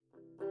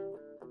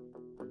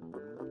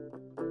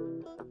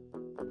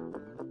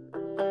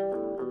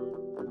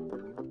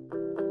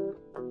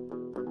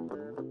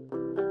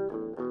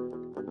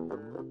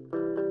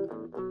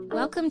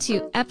Welcome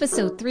to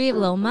episode 3 of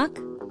Lil Muck,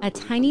 a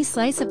tiny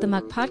slice of the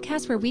Muck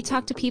podcast where we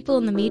talk to people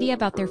in the media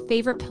about their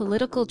favorite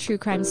political true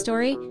crime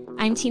story.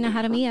 I'm Tina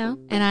Jaramillo.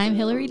 And I'm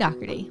Hillary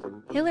Doherty.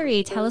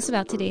 Hillary, tell us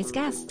about today's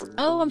guest.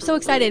 Oh, I'm so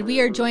excited.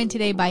 We are joined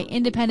today by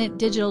independent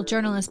digital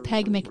journalist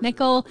Peg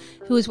McNichol,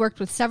 who has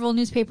worked with several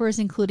newspapers,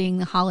 including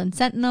the Holland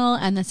Sentinel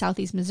and the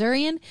Southeast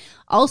Missourian.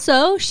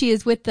 Also, she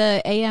is with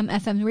the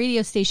AM/FM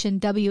radio station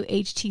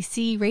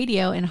WHTC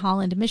Radio in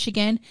Holland,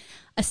 Michigan,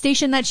 a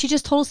station that she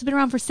just told us has been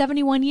around for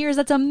 71 years.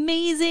 That's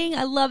amazing.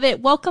 I love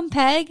it. Welcome,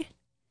 Peg.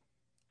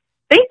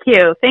 Thank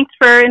you. Thanks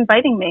for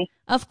inviting me.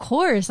 Of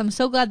course. I'm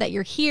so glad that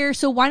you're here.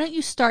 So why don't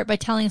you start by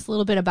telling us a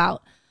little bit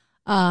about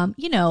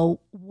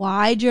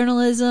why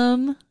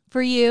journalism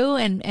for you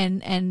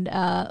and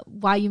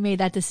why you made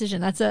that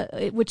decision.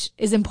 Which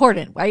is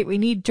important, right? We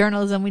need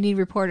journalism. We need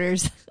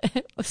reporters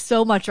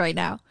so much right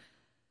now.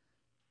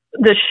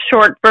 The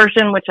short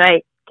version, which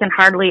I can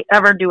hardly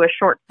ever do a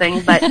short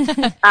thing, but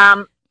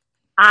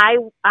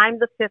I'm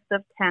the fifth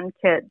of 10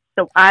 kids.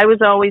 So I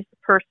was always the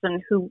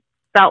person who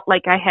felt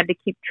like I had to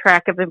keep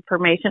track of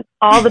information.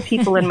 All the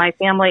people in my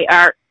family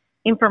are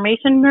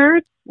information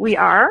nerds. We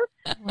are.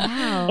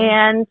 Wow.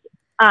 And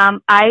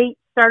I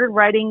started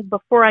writing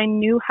before I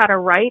knew how to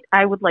write.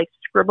 I would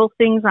scribble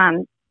things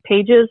on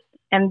pages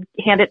and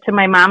hand it to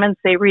my mom and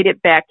say, read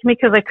it back to me,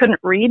 because I couldn't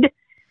read.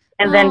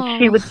 And then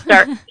she would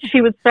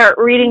start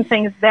reading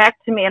things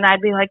back to me, and I'd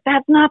be like,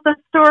 that's not the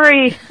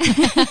story.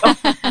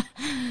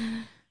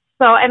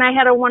 And I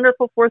had a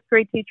wonderful fourth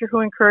grade teacher who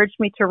encouraged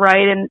me to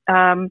write. And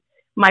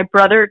my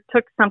brother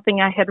took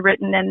something I had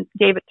written and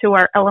gave it to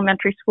our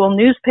elementary school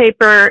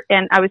newspaper.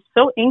 And I was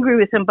so angry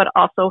with him, but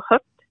also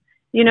hooked,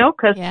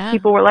 because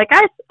people were like,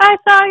 I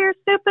saw your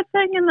stupid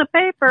thing in the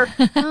paper.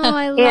 Oh,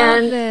 I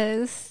love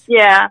this.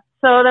 Yeah.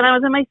 So then I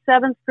was in my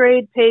seventh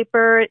grade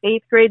paper,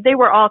 eighth grade. They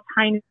were all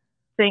tiny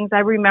things. I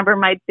remember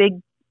my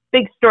big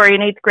story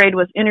in eighth grade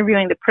was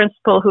interviewing the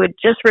principal who had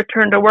just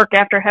returned to work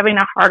after having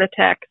a heart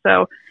attack.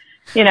 So,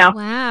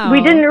 wow.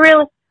 We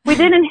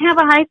didn't have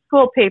a high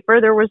school paper.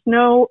 There was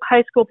no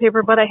high school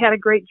paper, but I had a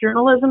great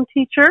journalism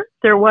teacher.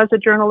 There was a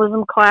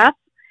journalism class.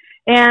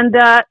 And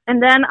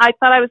then I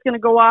thought I was going to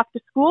go off to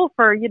school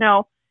for,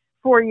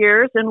 4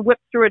 years and whip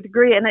through a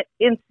degree. And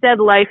instead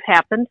life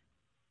happened.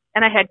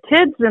 And I had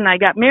kids and I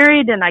got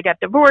married and I got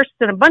divorced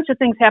and a bunch of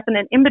things happened.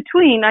 And in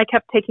between, I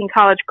kept taking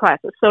college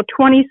classes. So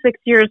 26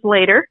 years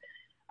later,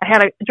 I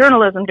had a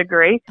journalism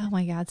degree. Oh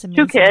my God, it's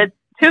amazing. 2 kids.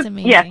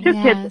 Two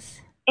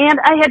kids. And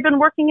I had been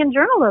working in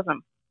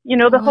journalism,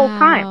 the whole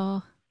time.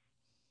 Wow.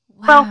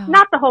 Well,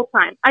 not the whole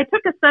time. I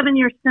took a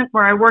 7-year stint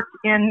where I worked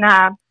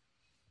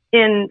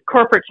in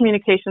corporate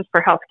communications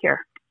for healthcare.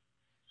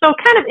 So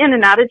kind of in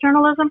and out of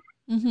journalism.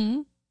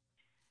 Mm-hmm.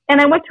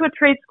 And I went to a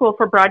trade school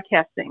for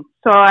broadcasting.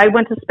 So I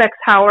went to Specs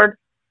Howard,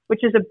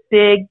 which is a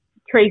big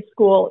trade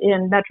school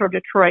in Metro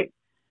Detroit.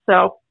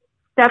 So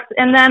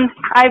and then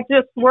I've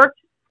just worked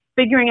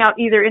figuring out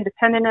either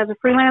independent as a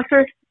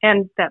freelancer,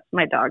 and that's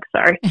my dog,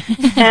 sorry.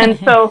 And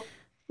so,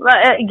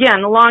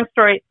 again, the long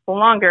story,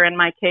 longer in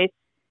my case,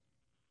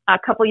 a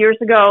couple years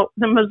ago,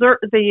 the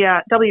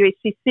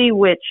WHCC,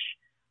 which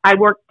I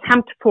worked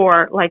temp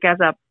for, as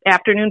a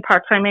afternoon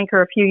part-time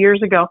anchor a few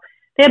years ago,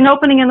 they had an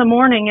opening in the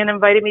morning and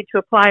invited me to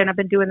apply, and I've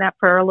been doing that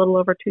for a little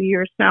over 2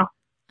 years now.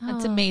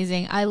 That's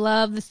amazing. I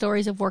love the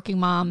stories of working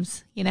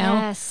moms,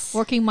 Yes.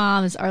 Working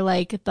moms are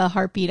like the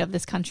heartbeat of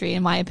this country,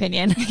 in my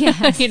opinion.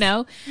 Yes.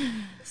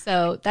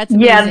 So that's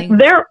amazing.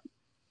 Yeah,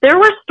 there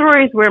were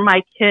stories where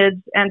my kids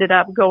ended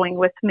up going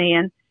with me,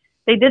 and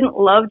they didn't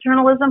love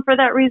journalism for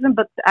that reason,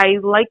 but I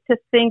like to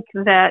think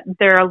that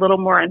they're a little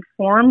more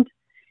informed.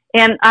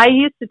 And I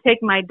used to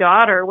take my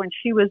daughter when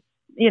she was,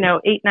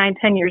 8, 9,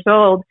 10 years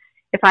old.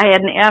 If I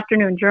had an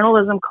afternoon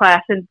journalism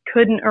class and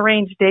couldn't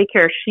arrange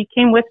daycare, she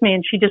came with me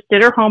and she just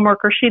did her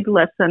homework or she'd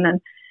listen.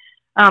 And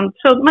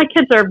so my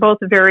kids are both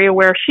very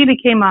aware. She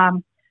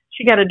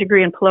got a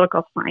degree in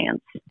political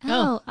science.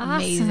 Oh, awesome.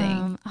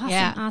 Amazing.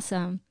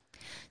 Awesome.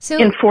 So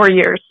in 4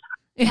 years.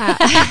 Yeah.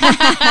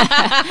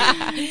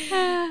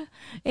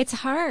 It's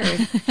hard.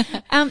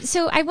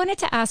 So I wanted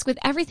to ask, with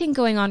everything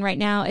going on right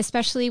now,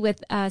 especially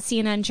with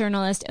CNN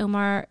journalist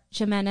Omar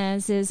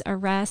Jimenez's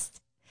arrest,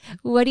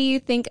 what do you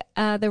think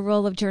the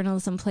role of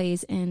journalism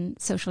plays in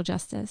social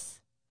justice?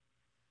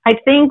 I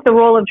think the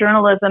role of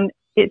journalism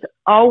is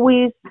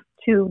always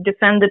to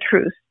defend the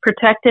truth,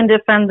 protect and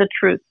defend the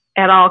truth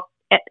at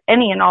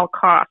any and all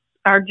costs.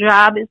 Our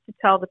job is to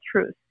tell the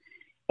truth.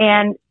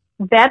 And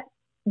that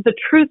the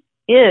truth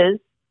is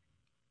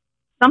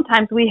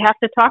sometimes we have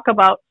to talk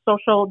about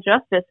social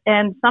justice,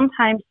 and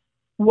sometimes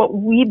what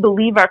we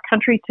believe our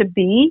country to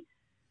be,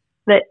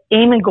 the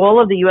aim and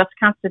goal of the U.S.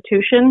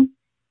 Constitution,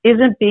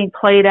 isn't being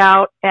played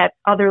out at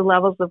other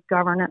levels of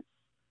governance.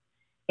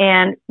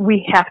 And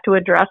we have to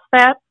address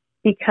that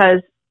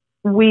because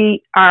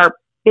our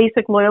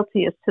basic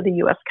loyalty is to the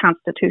U.S.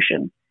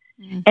 Constitution.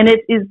 Mm-hmm. And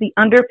it is the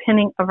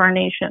underpinning of our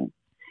nation.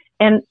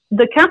 And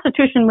the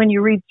Constitution, when you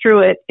read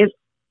through it,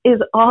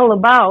 is all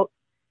about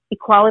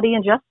equality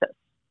and justice.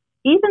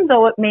 Even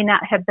though it may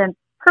not have been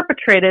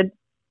perpetrated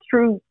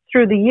through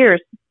the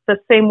years, the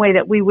same way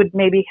that we would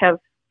maybe have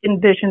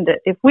envisioned it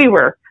if we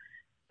were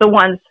the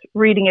ones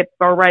reading it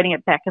or writing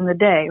it back in the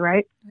day,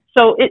 right?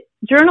 So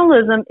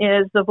journalism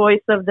is the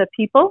voice of the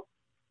people,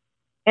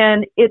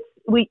 and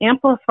we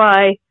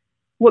amplify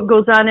what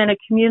goes on in a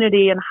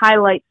community and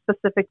highlight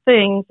specific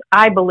things,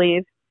 I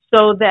believe,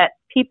 so that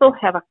people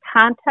have a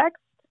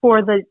context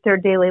for their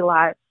daily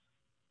lives.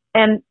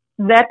 And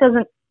that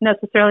doesn't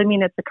necessarily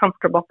mean it's a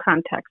comfortable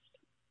context.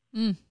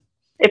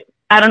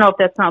 I don't know if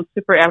that sounds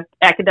super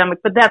academic,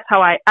 but that's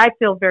how I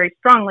feel very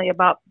strongly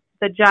about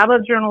the job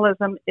of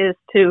journalism is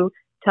to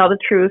tell the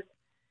truth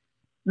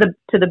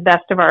to the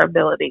best of our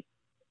ability.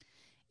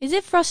 Is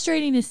it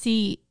frustrating to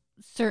see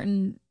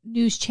certain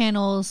news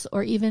channels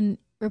or even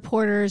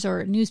reporters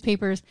or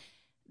newspapers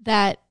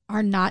that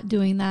are not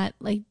doing that?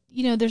 Like,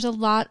 there's a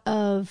lot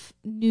of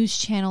news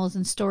channels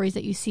and stories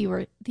that you see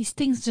where these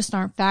things just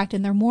aren't fact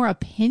and they're more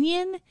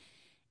opinion,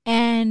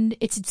 and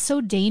it's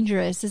so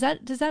dangerous. Does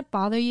that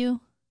bother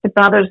you? It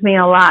bothers me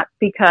a lot,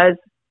 because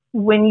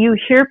when you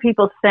hear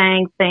people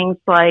saying things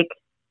like,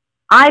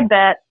 I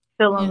bet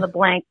fill in the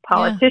blank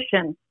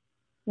politician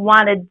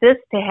wanted this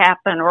to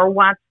happen or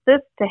wants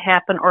this to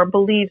happen or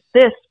believes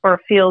this or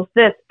feels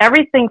this,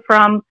 everything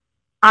from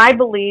I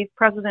believe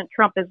President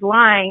Trump is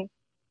lying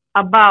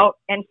about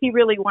and he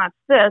really wants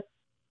this,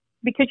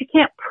 because you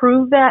can't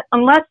prove that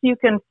unless you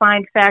can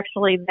find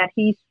factually that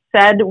he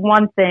said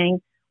one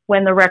thing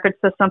when the record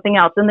says something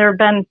else. And there have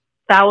been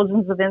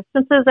thousands of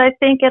instances, I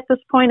think, at this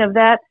point of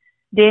that.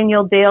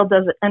 Daniel Dale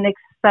does an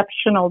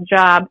exceptional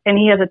job, and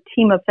he has a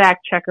team of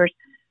fact checkers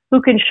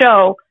who can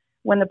show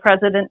when the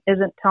president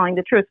isn't telling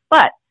the truth.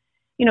 But,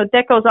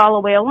 that goes all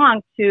the way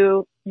along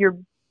to your,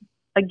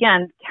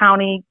 again,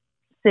 county,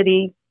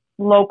 city,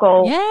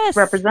 local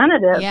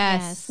representatives.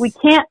 Yes.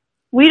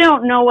 We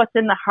don't know what's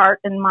in the heart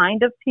and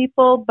mind of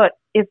people, but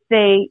if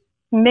they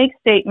make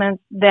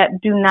statements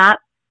that do not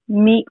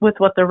meet with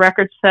what the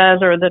record says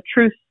or the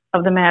truth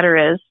of the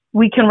matter is,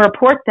 we can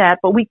report that,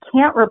 but we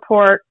can't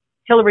report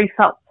Hillary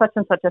felt such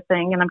and such a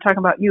thing, and I'm talking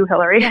about you,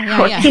 Hillary.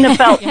 Or Tina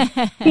felt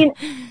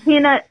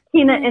Tina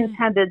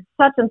intended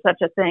such and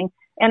such a thing.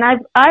 And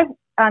I've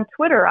on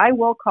Twitter, I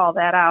will call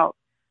that out.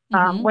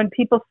 When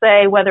people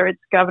say whether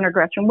it's Governor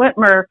Gretchen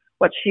Whitmer,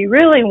 what she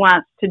really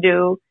wants to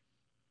do,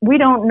 we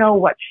don't know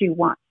what she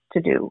wants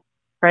to do,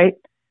 right?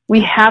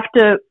 We have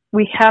to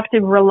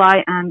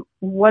rely on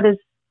what is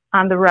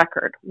on the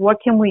record.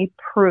 What can we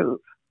prove?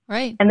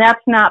 Right. And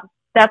that's not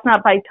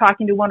by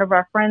talking to one of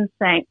our friends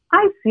saying,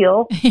 I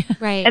feel.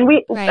 Right. And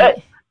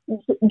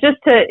just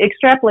to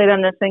extrapolate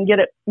on this and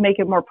make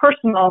it more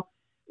personal,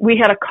 we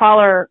had a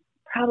caller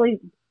probably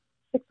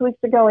 8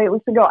 weeks ago.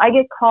 I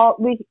get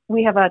called,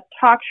 we have a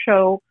talk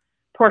show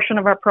portion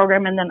of our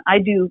program, and then I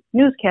do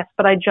newscasts,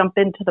 but I jump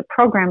into the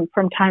program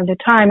from time to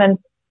time. And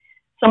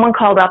someone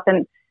called up,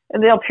 and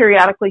they'll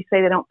periodically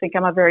say they don't think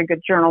I'm a very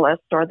good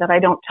journalist, or that I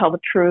don't tell the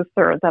truth,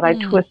 or that I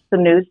twist the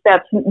news.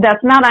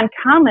 That's not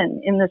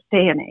uncommon in this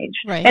day and age.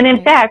 Right. And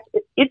in fact,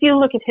 if you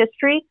look at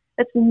history,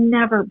 it's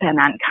never been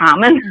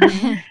uncommon.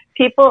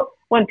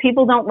 When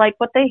people don't like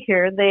what they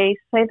hear, they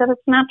say that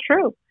it's not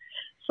true.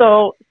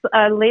 So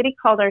a lady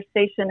called our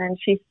station, and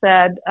she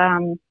said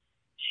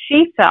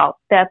she felt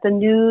that the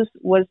news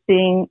was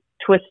being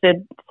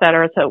twisted, et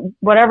cetera. So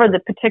whatever the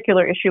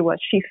particular issue was,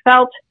 she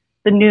felt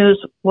the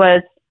news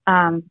was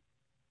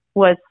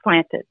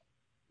slanted.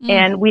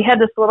 And we had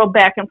this little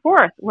back and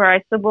forth where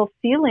I said, well,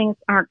 feelings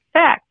aren't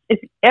facts. If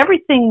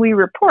everything we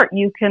report,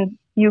 you can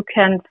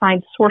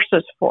find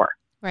sources for.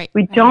 Right.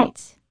 We don't,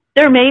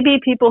 there may be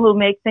people who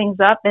make things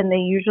up and they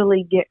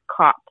usually get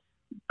caught,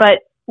 but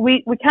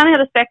we kind of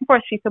had this back and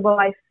forth. She said, well,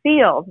 I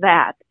feel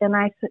that. And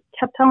I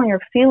kept telling her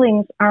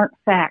feelings aren't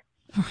facts.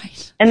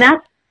 Right. And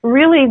that's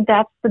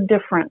the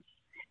difference,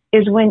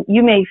 is when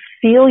you may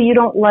feel you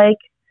don't like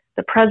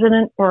the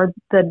president or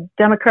the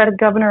Democratic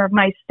governor of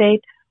my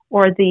state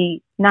or the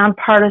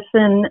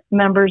nonpartisan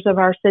members of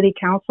our city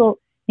council,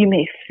 you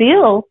may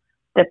feel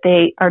that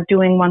they are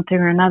doing one thing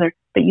or another,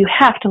 but you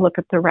have to look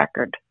at the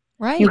record.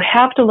 Right. You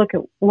have to look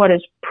at what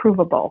is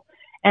provable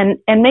and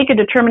make a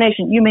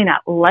determination. You may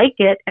not like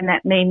it, and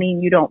that may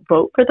mean you don't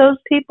vote for those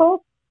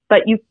people,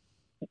 but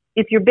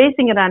if you're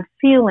basing it on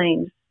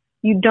feelings,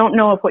 you don't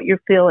know if what you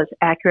feel is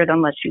accurate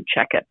unless you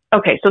check it.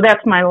 Okay, so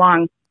that's my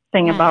long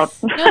thing about.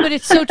 No, but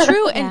it's so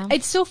true. And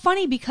it's so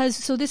funny because,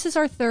 so this is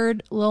our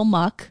third Lil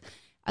Muck.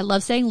 I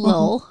love saying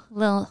Lil.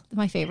 Lil,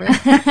 my favorite.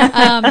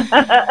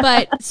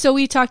 But so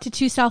we talked to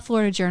two South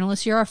Florida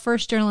journalists. You're our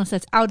first journalist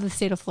that's out of the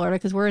state of Florida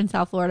because we're in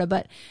South Florida.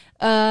 But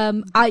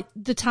the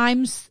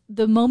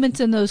moments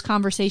in those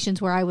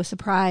conversations where I was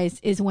surprised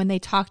is when they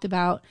talked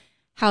about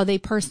how they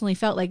personally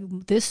felt like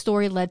this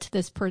story led to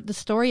this. The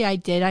story I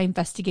did, I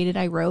investigated,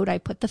 I wrote, I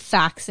put the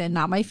facts in,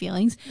 not my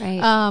feelings.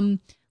 Right.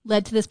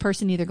 Led to this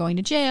person either going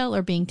to jail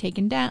or being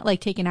taken down,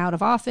 like taken out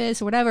of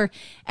office or whatever,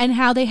 and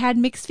how they had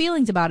mixed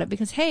feelings about it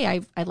because,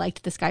 hey, I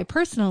liked this guy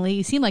personally.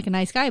 He seemed like a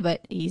nice guy,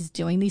 but he's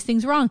doing these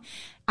things wrong.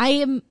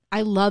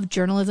 I love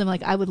journalism.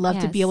 Like, I would love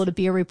to be able to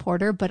be a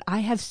reporter, but I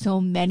have so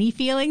many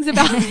feelings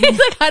about things.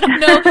 Like, I don't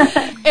know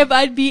if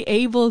I'd be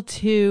able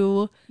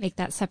to make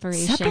that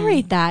separation.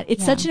 Separate that.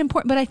 It's such an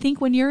important, but I think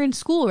when you're in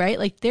school, right?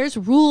 Like, there's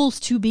rules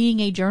to being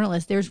a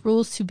journalist. There's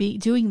rules to be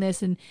doing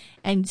this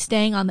and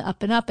staying on the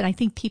up and up. And I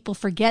think people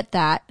forget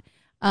that.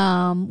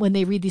 When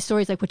they read these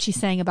stories, like what she's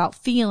saying about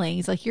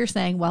feelings, like you're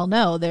saying, well,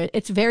 no,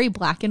 it's very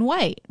black and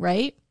white,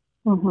 right?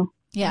 Mm-hmm.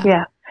 Yeah.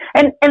 Yeah.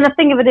 And the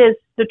thing of it is,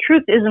 the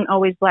truth isn't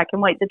always black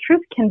and white. The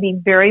truth can be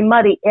very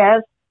muddy,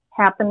 as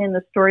happened in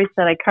the stories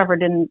that I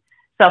covered in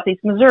Southeast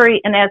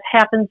Missouri, and as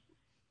happens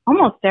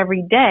almost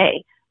every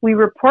day. We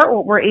report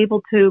what we're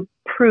able to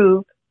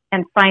prove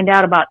and find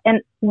out about.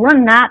 And we're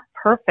not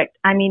perfect.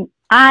 I mean,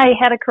 I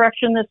had a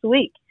correction this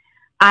week.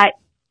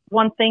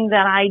 One thing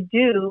that I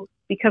do,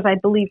 because I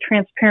believe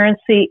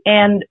transparency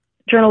and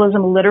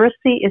journalism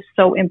literacy is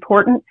so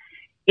important,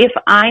 if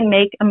I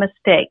make a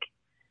mistake,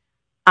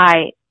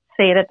 I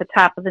say it at the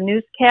top of the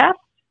newscast,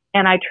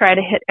 and I try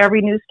to hit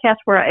every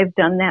newscast where I've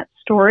done that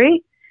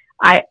story.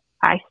 I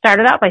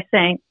started out by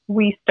saying,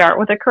 we start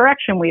with a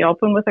correction. We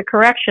open with a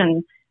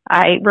correction.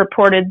 I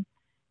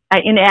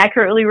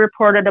inaccurately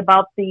reported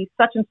about the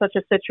such and such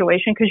a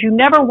situation, because you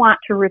never want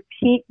to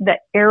repeat the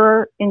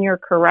error in your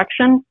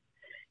correction.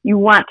 You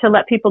want to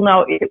let people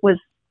know it was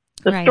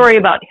the story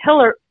about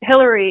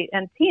Hillary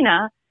and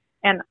Tina,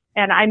 and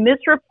I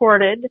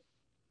misreported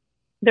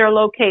their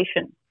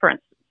location, for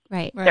instance.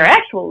 Right. Their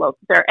actual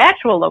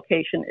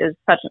location is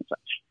such and such.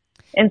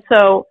 And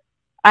so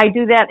I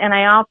do that, and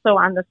I also,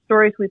 on the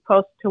stories we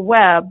post to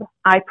web,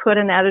 I put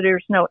an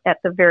editor's note at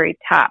the very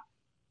top.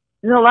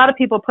 A lot of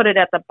people put it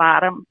at the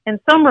bottom, and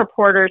some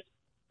reporters,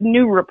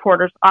 new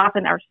reporters,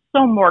 often are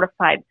so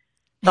mortified.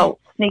 They'll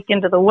sneak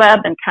into the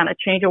web and kind of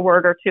change a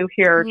word or two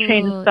here, or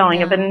change the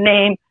spelling of a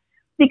name,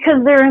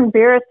 because they're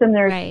embarrassed and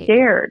they're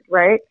scared,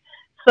 right?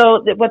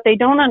 So what they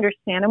don't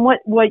understand, and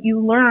what you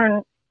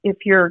learn if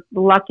you're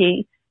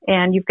lucky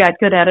and you've got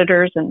good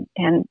editors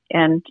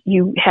and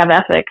you have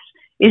ethics,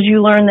 is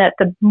you learn that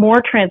the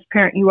more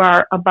transparent you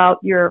are about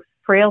your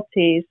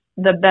frailties,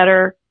 the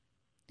better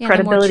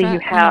credibility you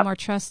have. The more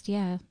trust,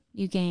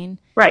 you gain.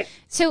 Right.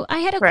 So I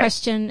had a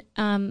question,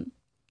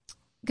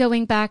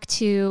 going back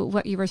to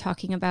what you were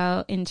talking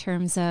about in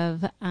terms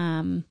of,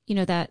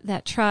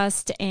 that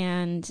trust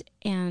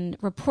and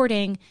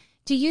reporting.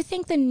 Do you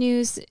think the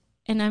news,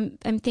 and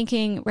I'm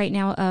thinking right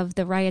now of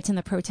the riots and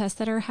the protests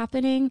that are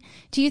happening,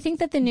 do you think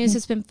that the news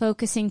has been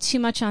focusing too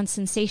much on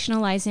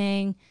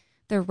sensationalizing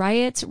the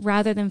riots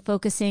rather than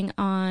focusing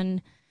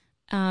on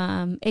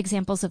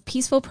examples of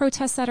peaceful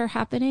protests that are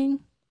happening?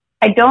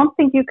 I don't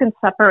think you can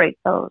separate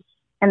those,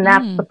 and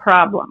that's the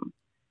problem.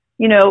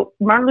 You know,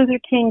 Martin Luther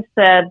King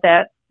said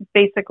that,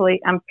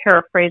 basically, I'm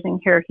paraphrasing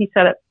here, he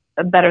said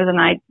it better than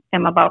I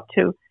am about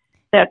to,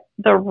 that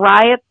the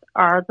riots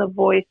are the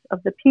voice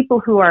of the people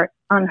who are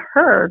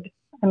unheard.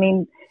 I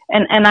mean,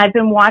 and I've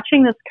been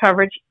watching this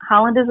coverage.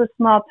 Holland is a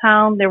small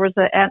town. There was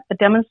a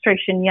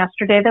demonstration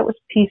yesterday that was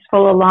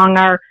peaceful along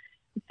our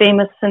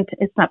famous,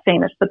 it's not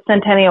famous, but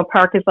Centennial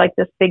Park is like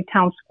this big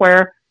town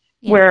square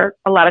where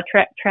a lot of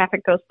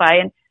traffic goes by.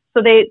 And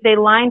so they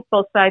lined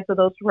both sides of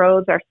those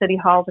roads, our city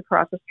halls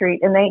across the street,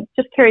 and they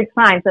just carried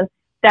signs. And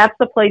that's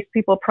the place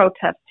people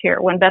protest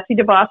here. When Betsy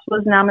DeVos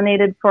was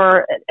nominated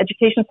for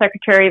education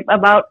secretary,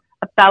 about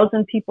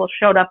 1,000 people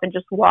showed up and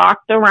just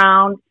walked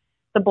around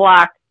the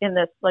block in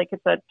this, like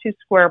it's a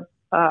 2-square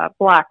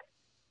block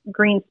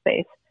green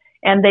space.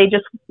 And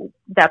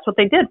that's what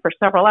they did for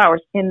several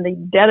hours in the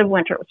dead of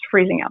winter. It was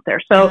freezing out there.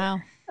 So,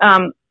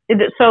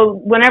 so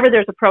whenever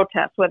there's a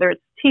protest, whether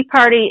it's Tea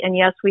Party, and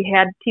yes, we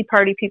had Tea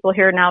Party people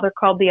here. Now they're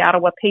called the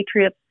Ottawa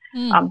Patriots.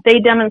 They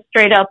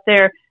demonstrate out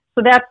there.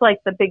 So that's like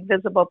the big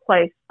visible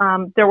place.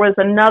 There was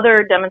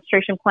another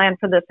demonstration planned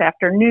for this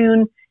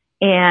afternoon,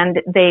 and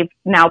they've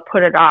now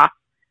put it off.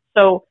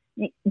 So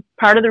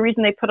part of the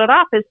reason they put it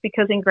off is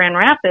because in Grand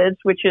Rapids,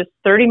 which is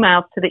 30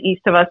 miles to the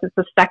east of us, it's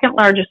the second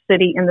largest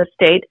city in the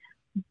state.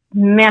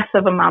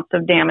 Massive amounts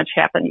of damage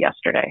happened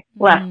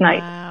last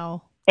night.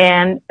 Wow.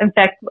 And in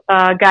fact,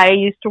 a guy I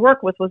used to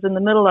work with was in the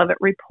middle of it,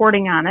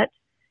 reporting on it.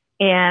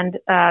 And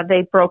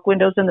they broke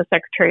windows in the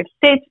Secretary of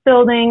State's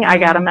building. I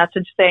got a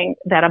message saying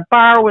that a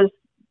bar was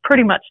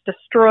pretty much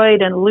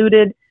destroyed and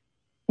looted.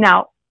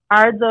 Now,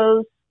 are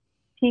those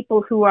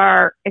people who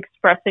are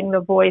expressing the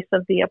voice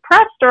of the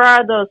oppressed, or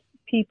are those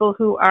people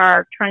who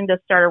are trying to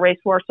start a race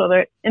war, so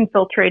they're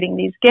infiltrating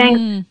these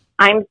gangs?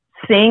 I'm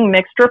seeing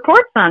mixed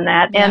reports on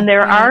that. And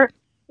there are,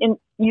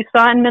 you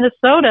saw in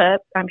Minnesota,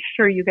 I'm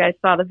sure you guys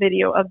saw the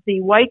video of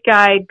the white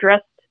guy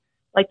dressed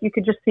like you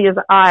could just see his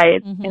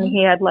eyes, and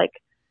he had like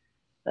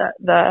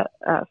the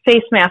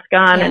face mask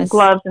on and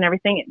gloves and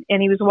everything,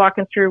 and he was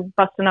walking through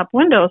busting up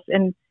windows.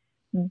 And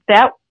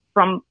that,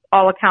 from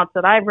all accounts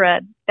that I've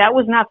read, that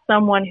was not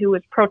someone who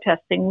was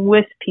protesting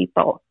with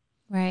people.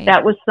 Right.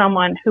 That was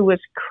someone who was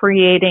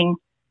creating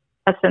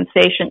a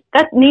sensation.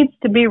 That needs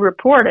to be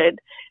reported.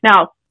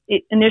 Now,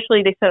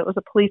 initially they said it was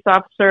a police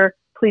officer.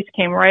 Police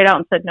came right out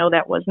and said, no,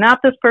 that was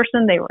not this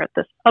person. They were at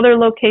this other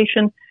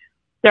location.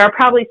 there are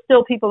probably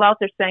still people out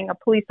there saying a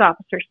police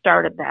officer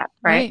started that,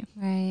 right?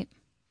 Right.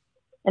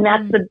 And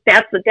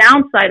that's the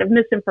downside of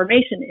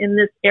misinformation in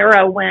this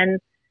era when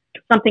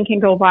something can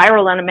go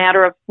viral in a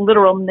matter of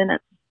literal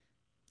minutes.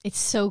 It's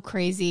so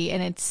crazy,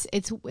 and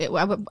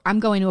I'm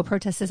going to a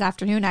protest this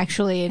afternoon,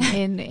 actually,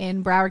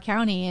 in Broward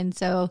County, and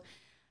so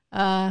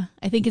I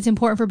think it's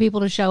important for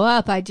people to show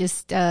up. I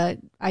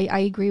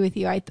agree with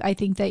you. I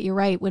think that you're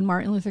right. When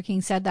Martin Luther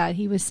King said that,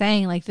 he was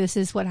saying, like, this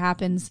is what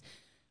happens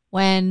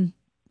when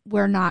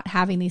we're not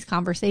having these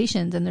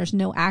conversations and there's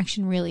no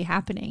action really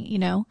happening, you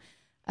know?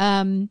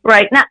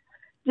 Right. Now,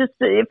 just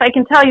if I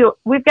can tell you,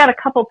 we've got a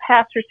couple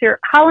pastors here.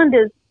 Holland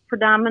is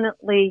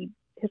predominantly,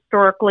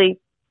 historically,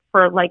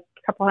 for like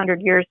a couple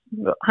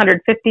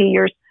 150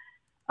 years,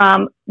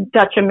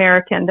 Dutch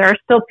American. There are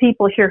still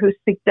people here who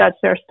speak Dutch.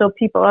 There are still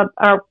people,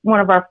 one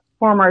of our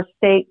former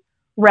state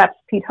reps,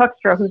 Pete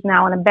Hoekstra, who's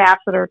now an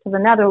ambassador to the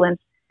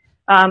Netherlands,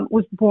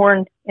 was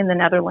born in the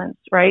Netherlands,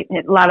 right?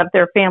 And a lot of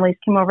their families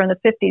came over in the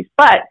 50s.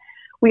 But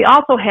we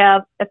also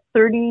have a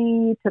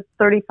 30 to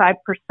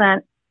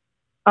 35%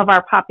 of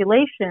our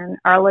population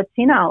are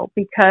Latino,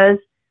 because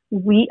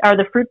we are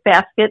the fruit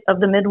basket of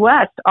the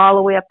Midwest, all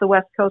the way up the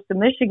west coast of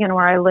Michigan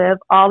where I live.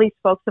 All these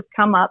folks have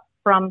come up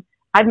from,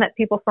 I've met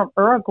people from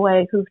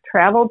Uruguay who've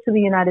traveled to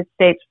the United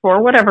States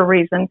for whatever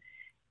reason,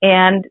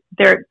 and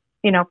they're,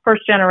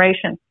 first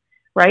generation,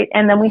 right?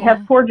 And then we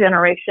have four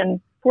generation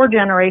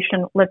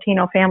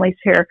Latino families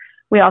here.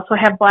 We also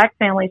have Black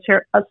families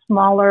here, a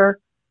smaller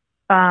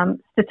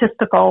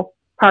statistical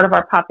part of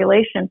our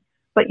population.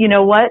 But you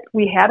know what?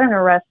 We had an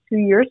arrest 2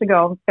 years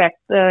ago. In fact,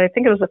 I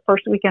think it was the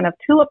first weekend of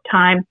Tulip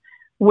Time,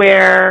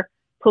 where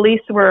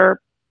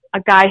a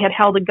guy had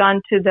held a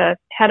gun to the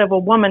head of a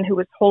woman who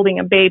was holding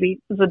a baby.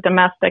 It was a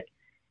domestic.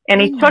 And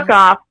he took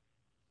off,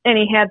 and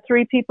he had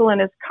three people in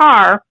his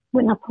car.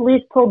 When the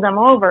police pulled them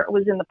over, it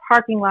was in the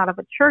parking lot of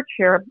a church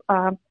here,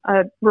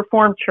 a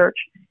Reformed church.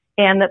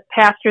 And the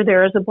pastor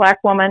there is a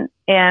Black woman,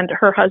 and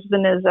her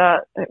husband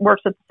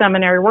worked at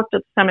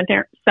the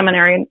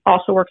seminary, and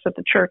also works at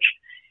the church.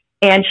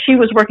 And she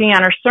was working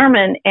on her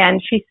sermon,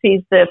 and she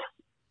sees this,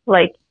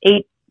 like,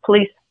 8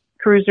 police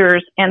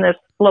cruisers and this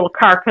little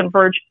car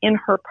converge in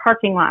her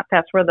parking lot.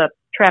 That's where the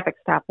traffic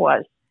stop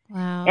was.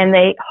 Wow. And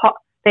they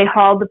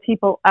hauled the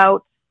people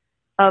out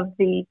of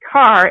the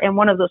car, and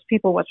one of those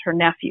people was her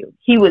nephew.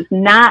 He was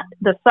not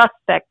the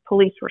suspect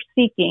police were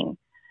seeking,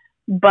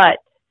 but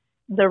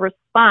the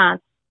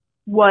response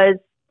was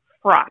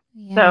fraught.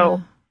 Yeah.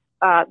 So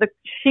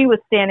she was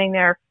standing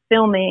there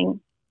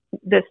filming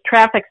this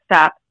traffic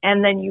stop,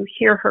 and then you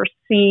hear her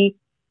see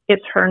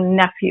it's her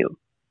nephew,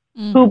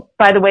 who,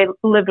 by the way,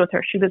 lived with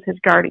her. She was his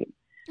guardian.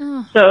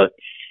 Oh. So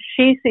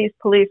she sees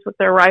police with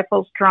their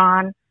rifles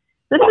drawn.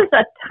 This is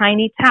a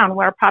tiny town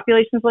where our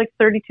population is like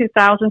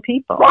 32,000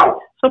 people.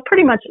 So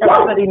pretty much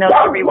everybody knows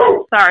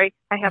everyone. Sorry,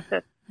 I have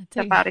to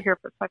step out of here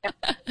for a second.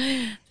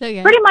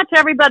 Okay. Pretty much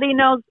everybody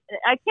knows.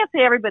 I can't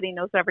say everybody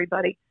knows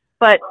everybody,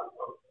 but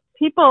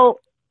people,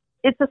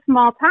 it's a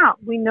small town.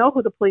 We know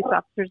who the police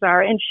officers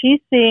are, and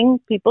she's seeing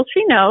people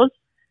she knows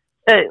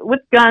with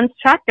guns,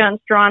 shotguns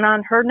drawn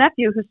on her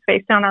nephew, who's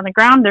face down on the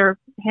ground. They're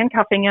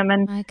handcuffing him,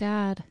 and My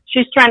God.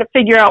 she's trying to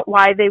figure out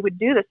why they would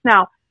do this.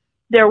 Now,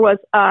 there was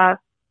a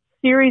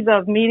series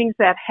of meetings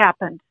that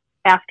happened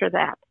after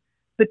that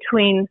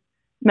between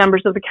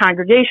members of the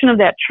congregation of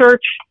that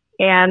church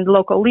and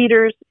local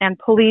leaders and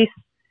police,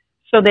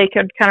 so they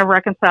could kind of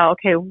reconcile,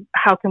 okay,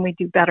 how can we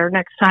do better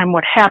next time?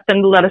 What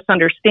happened? Let us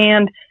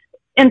understand.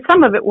 And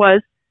some of it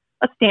was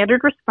a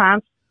standard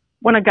response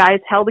when a guy's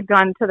held a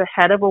gun to the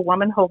head of a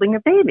woman holding a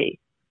baby.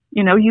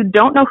 You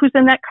don't know who's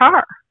in that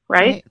car,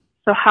 right?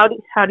 So how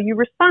do you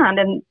respond?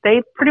 And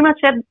they pretty much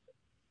had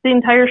the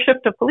entire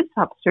shift of police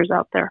officers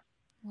out there.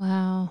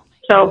 Wow.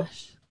 So,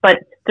 but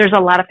there's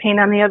a lot of pain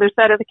on the other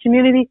side of the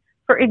community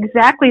for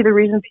exactly the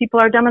reason people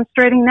are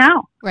demonstrating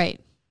now. Right.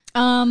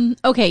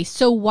 Okay.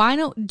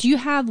 So do you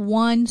have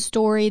one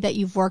story that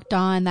you've worked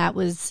on that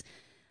was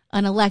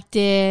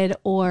unelected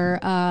or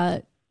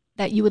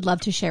that you would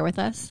love to share with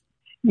us?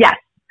 Yes.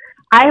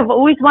 I have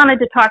always wanted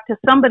to talk to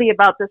somebody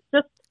about this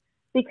just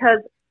because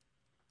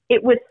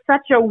it was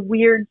such a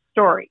weird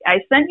story. I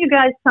sent you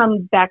guys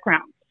some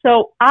background.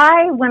 So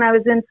when I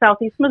was in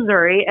Southeast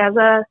Missouri as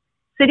a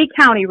city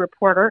county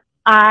reporter,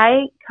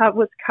 I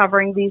was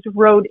covering these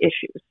road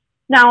issues.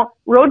 Now,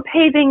 road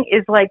paving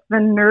is like the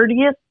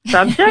nerdiest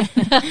subject,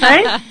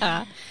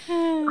 right?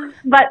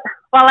 But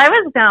while I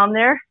was down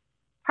there,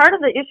 part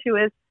of the issue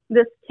is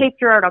this Cape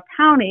Girardeau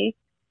County.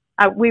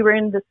 We were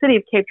in the city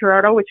of Cape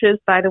Girardeau, which is,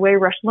 by the way,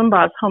 Rush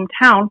Limbaugh's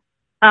hometown.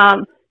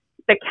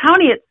 The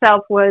county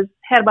itself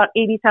had about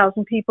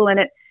 80,000 people in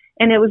it,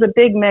 and it was a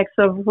big mix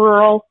of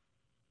rural,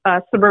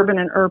 suburban,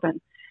 and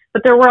urban.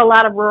 But there were a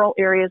lot of rural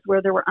areas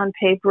where there were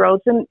unpaved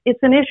roads, and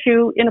it's an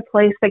issue in a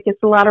place that gets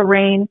a lot of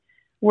rain.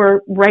 We're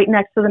right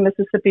next to the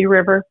Mississippi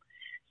River.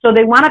 So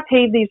they want to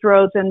pave these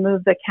roads and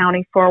move the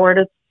county forward.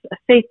 It's a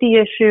safety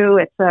issue.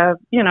 It's a,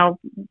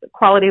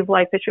 quality of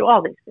life issue,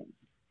 all these things.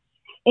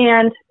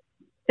 And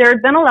there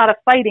had been a lot of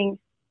fighting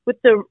with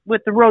the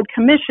road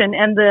commission,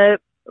 and the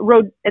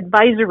road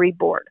advisory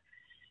board,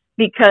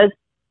 because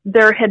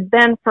there had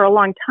been for a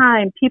long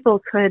time people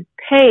could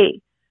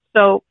pay.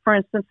 So, for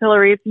instance,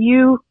 Hillary, if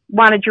you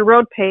wanted your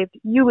road paved,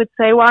 you would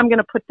say, well, I'm going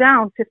to put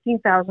down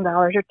 $15,000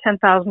 or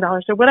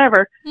 $10,000 or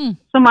whatever,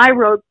 so my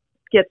road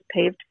gets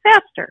paved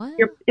faster.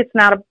 It's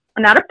not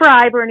a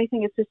bribe or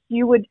anything. It's just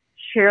you would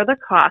share the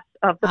cost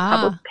of the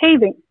public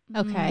paving.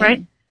 Okay.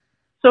 Right?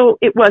 So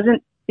it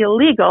wasn't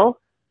illegal.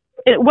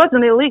 It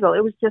wasn't illegal.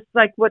 It was just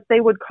like what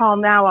they would call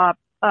now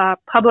a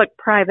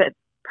public-private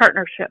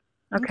partnership.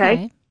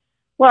 Okay?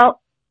 Well,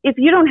 if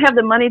you don't have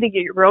the money to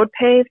get your road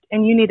paved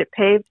and you need it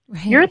paved,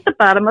 you're at the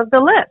bottom of the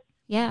list.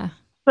 Yeah.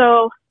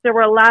 So there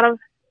were a lot of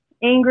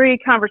angry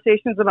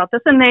conversations about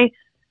this, and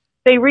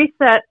they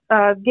reset,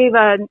 gave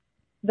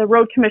the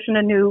road commission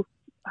a new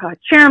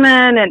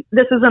chairman, and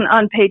this is an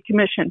unpaid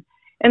commission,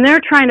 and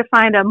they're trying to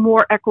find a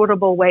more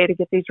equitable way to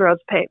get these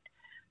roads paved.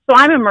 So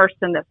I'm immersed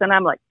in this, and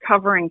I'm like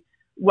covering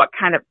what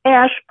kind of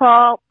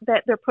asphalt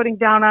that they're putting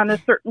down on a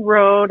certain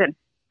road and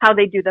how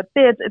they do the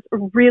bids. It's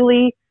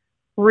really,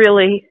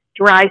 really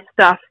dry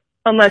stuff.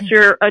 Unless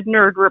you're a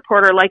nerd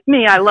reporter like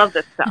me, I love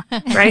this stuff,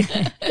 right?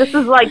 This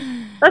is like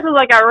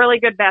a really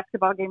good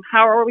basketball game.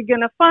 How are we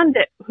going to fund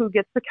it? Who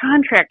gets the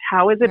contract?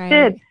 How is it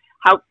bid?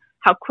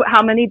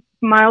 How many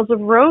miles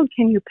of road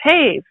can you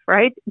pave,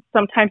 right?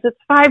 Sometimes it's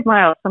 5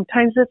 miles,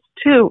 sometimes it's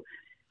 2.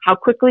 How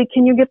quickly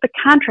can you get the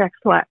contracts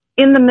let?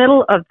 In the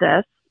middle of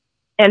this,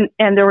 and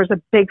there was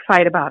a big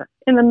fight about it.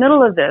 In the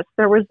middle of this,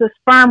 there was this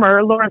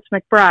farmer, Lawrence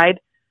McBride,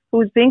 who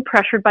was being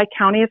pressured by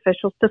county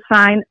officials to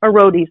sign a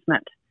road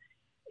easement.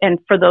 And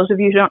for those of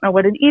you who don't know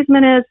what an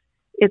easement is,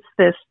 it's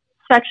this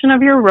section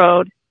of your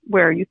road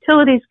where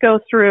utilities go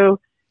through,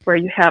 where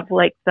you have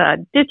like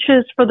the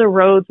ditches for the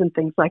roads and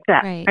things like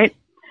that, right?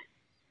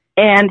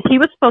 And he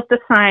was supposed to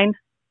sign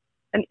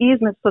an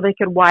easement so they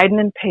could widen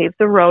and pave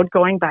the road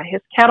going by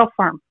his cattle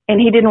farm.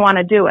 And he didn't want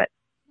to do it.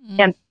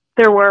 And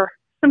there were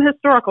some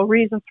historical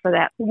reasons for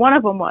that. One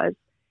of them was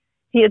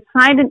he had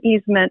signed an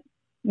easement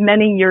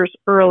many years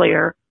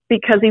earlier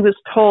because he was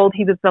told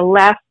he was the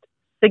last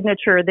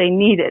signature they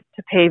needed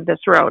to pave this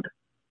road.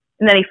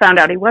 And then he found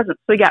out he wasn't.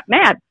 So he got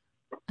mad.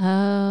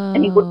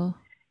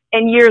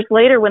 And years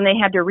later, when they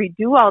had to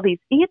redo all these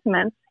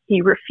easements,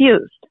 he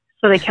refused.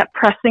 So they kept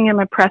pressing him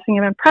and pressing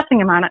him and pressing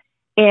him on it.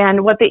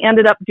 And what they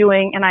ended up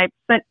doing,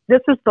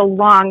 this is the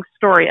long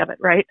story of it,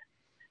 right?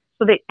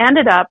 So they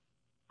ended up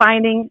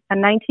finding a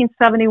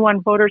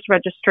 1971 voter's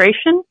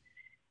registration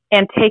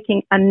and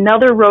taking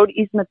another road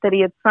easement that he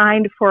had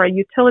signed for a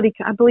utility,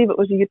 I believe it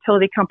was a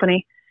utility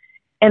company.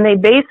 And they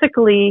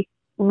basically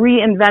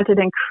reinvented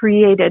and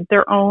created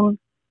their own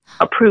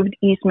approved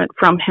easement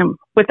from him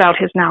without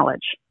his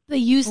knowledge. They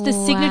used the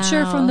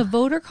signature from the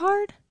voter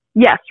card?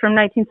 Yes, from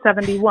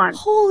 1971.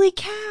 Holy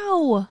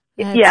cow.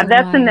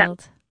 That's in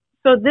that.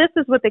 So this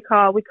is what we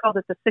called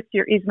it the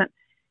 6-year easement.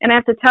 And I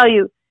have to tell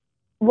you,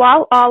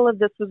 while all of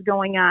this was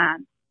going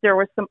on, there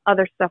was some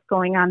other stuff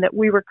going on that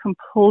we were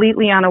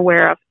completely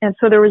unaware of. And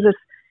so there was this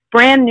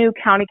brand new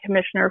county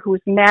commissioner who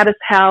was mad as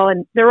hell.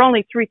 And there were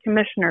only 3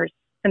 commissioners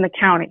in the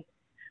county.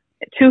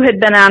 2 had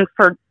been on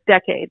for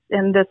decades.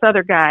 And this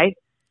other guy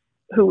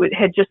who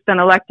had just been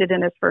elected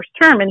in his first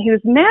term. And he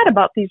was mad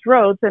about these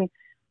roads, and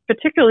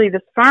particularly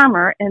this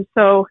farmer. And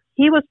so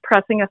he was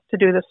pressing us to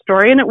do the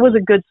story, and it was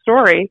a good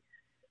story.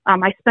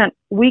 I spent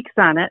weeks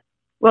on it.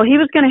 Well, he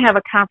was going to have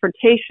a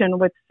confrontation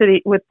with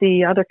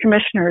the other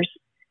commissioners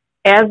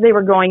as they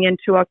were going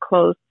into a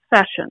closed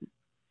session.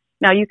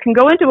 Now, you can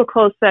go into a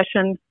closed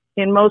session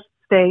in most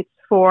states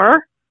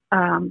for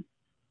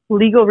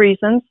legal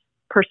reasons,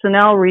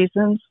 personnel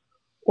reasons,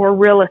 or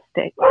real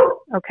estate.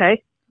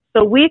 Okay?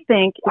 So we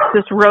think it's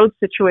this road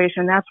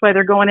situation. That's why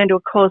they're going into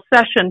a closed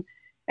session.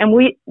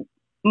 And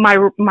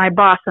my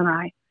boss and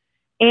I,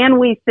 and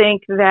we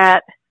think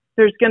that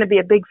there's going to be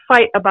a big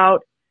fight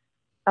about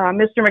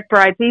Mr.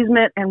 McBride's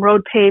easement and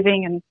road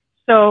paving. And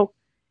so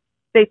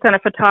they sent a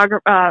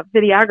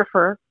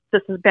videographer.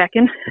 This is back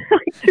in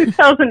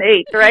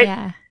 2008, right?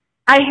 Yeah.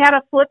 I had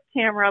a flip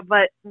camera,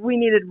 but we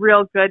needed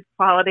real good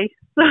quality.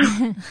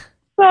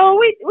 So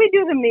we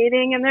do the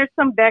meeting, and there's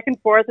some back and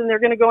forth, and they're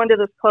going to go into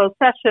this closed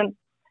session.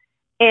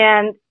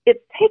 And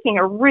it's taking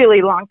a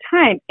really long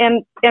time.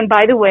 And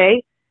by the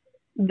way,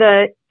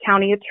 the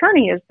county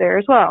attorney is there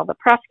as well, the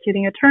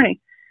prosecuting attorney.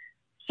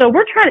 So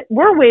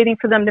we're waiting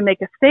for them to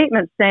make a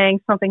statement saying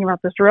something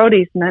about this road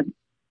easement.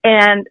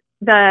 And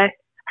I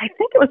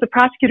think it was the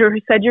prosecutor who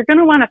said, you're going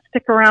to want to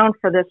stick around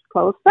for this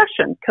closed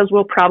session because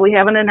we'll probably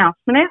have an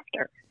announcement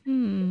after.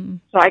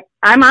 So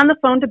I'm on the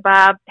phone to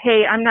Bob.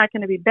 Hey, I'm not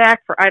going to be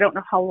back for I don't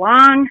know how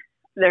long.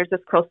 There's this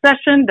closed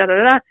session,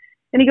 da-da-da.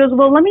 And he goes,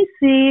 well, let me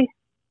see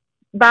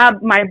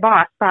Bob, my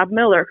boss, Bob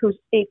Miller, who's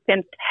a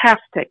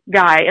fantastic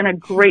guy and a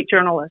great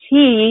journalist.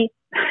 He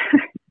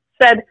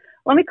said,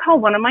 let me call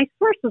one of my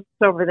sources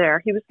over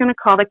there. He was going to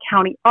call the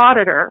county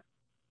auditor.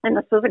 And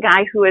this was a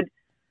guy who had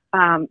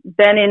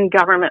been in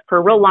government for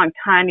a real long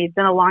time. He'd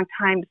been a long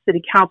time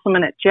city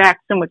councilman at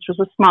Jackson, which was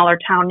a smaller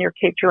town near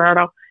Cape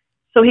Girardeau.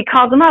 So he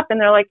calls him up, and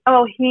they're like,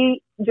 oh,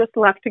 he just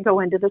left to go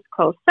into this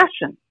closed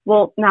session.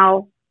 Well,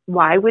 now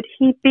why would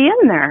he be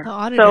in there? The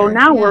auditor, So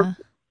now yeah.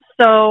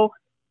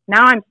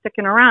 now I'm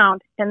sticking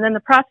around. And then the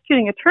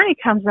prosecuting attorney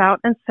comes out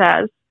and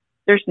says,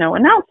 there's no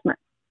announcement.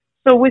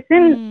 So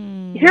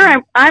within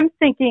here, I'm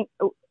thinking,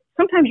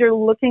 sometimes you're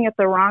looking at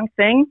the wrong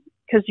thing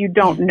because you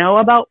don't know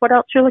about what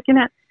else you're looking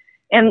at.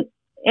 And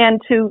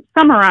to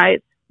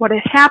summarize, what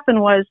had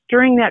happened was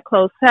during that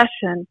closed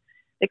session,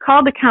 they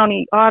called the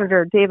county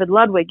auditor, David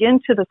Ludwig,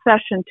 into the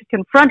session to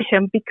confront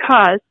him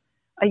because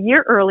a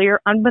year earlier,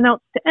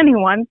 unbeknownst to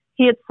anyone,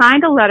 he had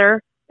signed a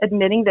letter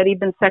admitting that he'd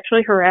been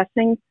sexually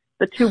harassing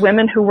the two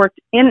women who worked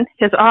in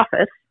his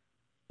office,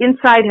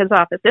 inside his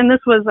office. And this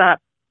was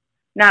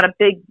not a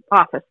big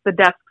office.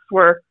 There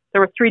were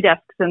 3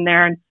 desks in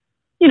there, and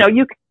there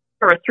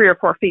were 3 or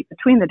 4 feet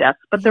between the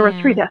desks, but there were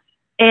 3 desks.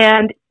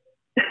 And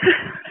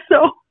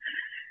so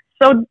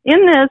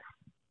in this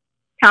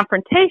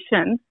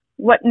confrontation,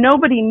 what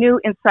nobody knew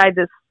inside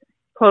this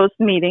closed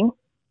meeting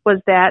was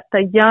that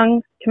the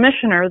young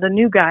commissioner, the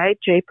new guy,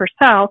 Jay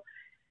Purcell,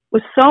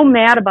 was so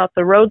mad about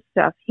the road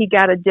stuff, he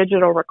got a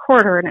digital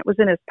recorder and it was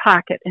in his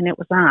pocket and it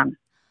was on.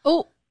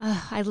 Oh,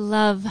 I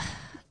love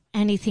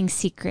anything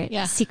secret.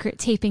 Yeah. Secret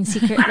taping,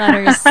 secret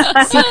letters,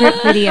 secret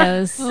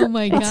videos. Oh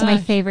my God. It's my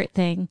favorite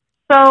thing.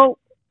 So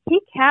he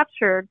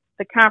captured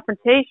the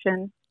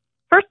confrontation.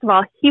 First of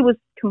all, he was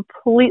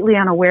completely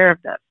unaware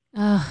of this.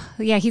 Oh,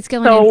 yeah, he's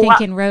going in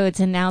thinking roads,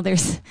 and now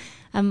there's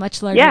a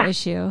much larger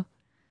issue.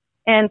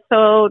 And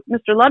so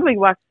Mr. Ludwig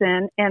walks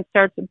in and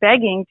starts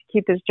begging to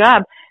keep his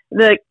job.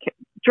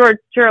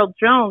 Gerald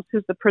Jones,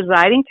 who's the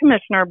presiding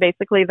commissioner,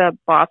 basically the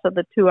boss of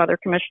the 2 other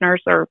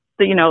commissioners, or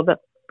the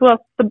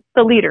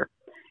leader.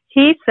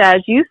 He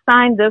says, you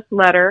signed this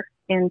letter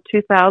in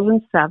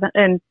 2007,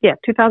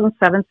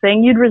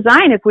 saying you'd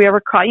resign if we ever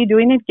caught you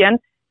doing it again.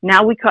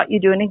 Now we caught you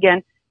doing it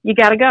again. You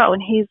got to go.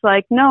 And he's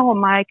like, no,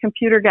 my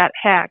computer got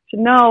hacked.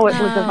 No, it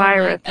was a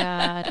virus. Oh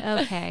my God.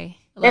 Okay.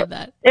 I love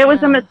that. It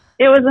was a mistake.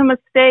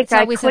 It's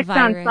always I clicked a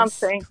virus, on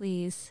something.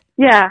 Please.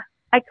 Yeah.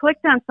 I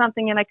clicked on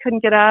something and I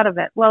couldn't get out of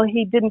it. Well,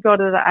 he didn't go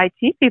to the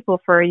IT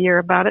people for a year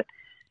about it.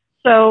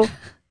 So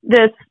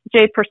this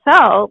Jay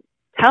Purcell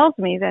tells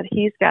me that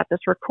he's got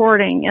this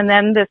recording, and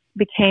then this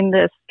became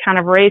this kind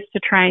of race to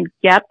try and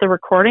get the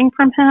recording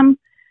from him.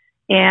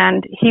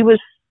 And he was,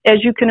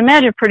 as you can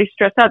imagine, pretty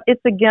stressed out.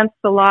 It's against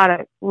the law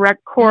to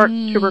record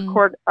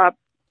a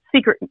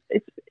secret.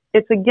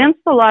 It's against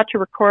the law to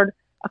record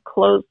a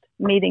closed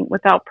meeting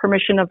without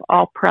permission of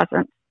all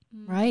present.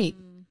 Right.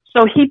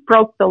 So he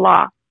broke the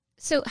law.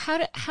 So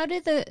how do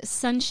the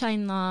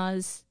sunshine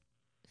laws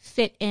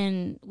fit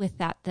in with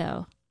that,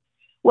 though?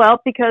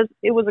 Well, because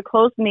it was a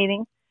closed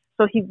meeting,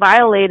 so he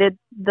violated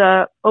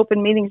the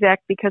Open Meetings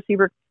Act because he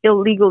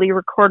illegally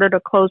recorded a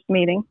closed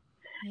meeting.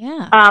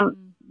 Yeah.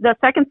 The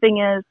second thing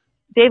is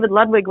David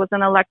Ludwig was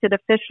an elected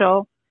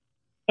official,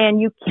 and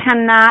you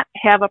cannot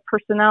have a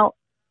personnel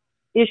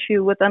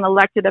issue with an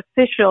elected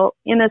official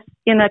in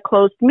a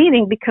closed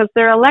meeting because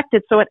they're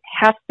elected, so it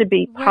has to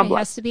be public. Right, it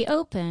has to be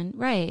open,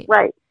 right.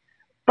 Right.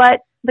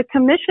 But the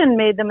commission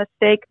made the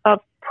mistake of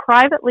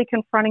privately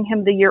confronting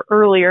him the year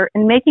earlier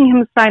and making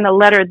him sign a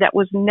letter that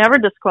was never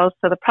disclosed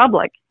to the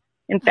public.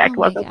 In fact,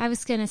 wasn't. I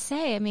was going to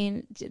say, I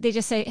mean, they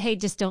just say, hey,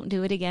 just don't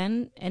do it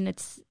again, and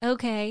it's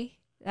okay.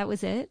 That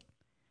was it?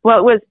 Well,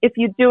 it was, if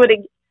you do it,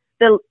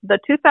 the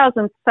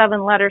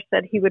 2007 letter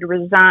said he would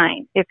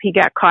resign if he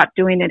got caught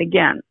doing it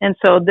again. And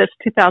so this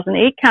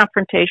 2008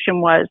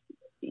 confrontation was,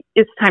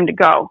 it's time to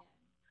go.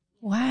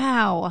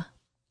 Wow.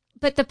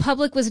 But the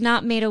public was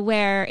not made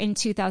aware in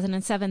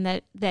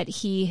 2007 that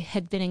he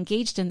had been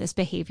engaged in this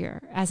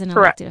behavior as an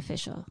elected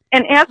official.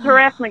 And as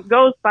harassment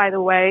goes, by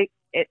the way,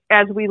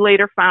 as we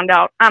later found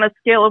out, on a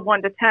scale of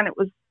 1 to 10, it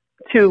was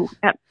 2,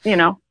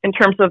 in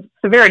terms of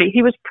severity.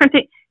 He was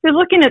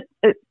looking at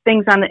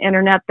things on the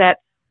internet that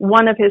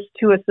one of his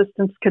 2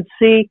 assistants could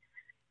see,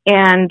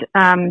 and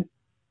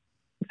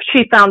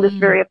she found this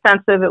very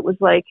offensive. It was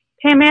like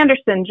Pam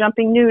Anderson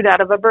jumping nude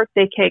out of a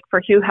birthday cake for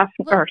Hugh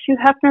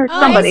Hefner,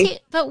 somebody.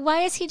 But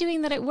why is he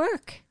doing that at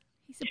work?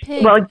 He's a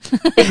pig. Well,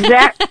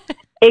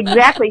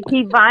 exactly.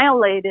 He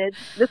violated,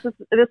 this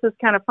is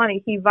kind of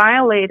funny, he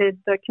violated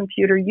the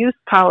computer use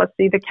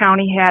policy the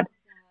county had.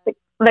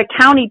 The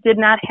county did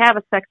not have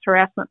a sex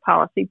harassment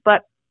policy,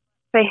 but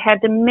they had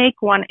to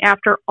make one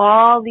after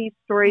all these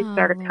stories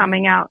started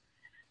coming out.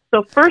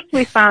 So first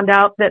we found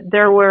out that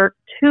there were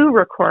 2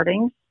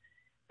 recordings.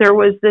 There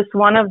was this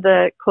one of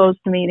the closed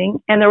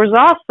meeting, and there was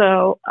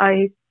also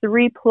a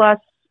 3+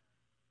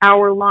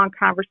 hour long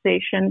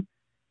conversation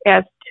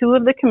as 2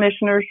 of the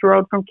commissioners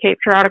rode from Cape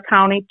Girardeau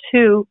County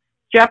to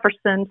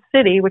Jefferson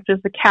City, which is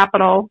the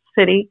capital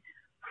city,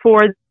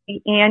 for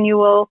the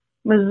annual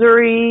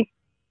Missouri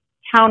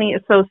County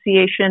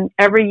Association.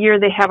 Every year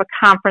they have a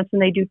conference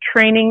and they do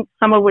training,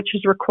 some of which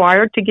is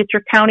required to get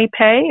your county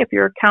pay if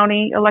you're a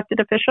county elected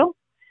official,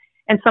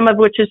 and some of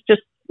which is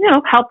just,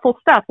 helpful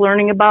stuff,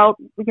 learning about,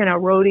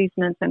 road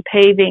easements and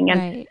paving.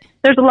 And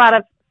there's a lot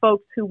of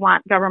folks who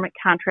want government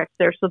contracts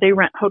there, so they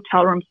rent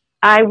hotel rooms.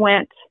 I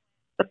went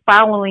the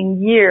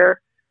following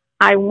year,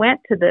 I went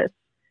to this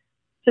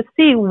to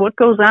see what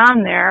goes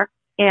on there.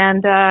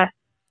 And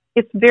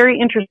it's very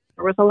interesting.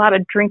 There was a lot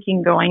of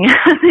drinking going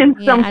on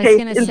in some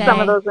cases, in some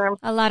of those rooms.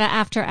 A lot of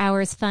after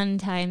hours fun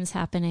times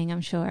happening,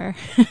 I'm sure.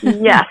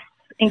 Yes,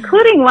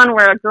 including one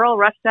where a girl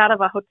rushed out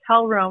of a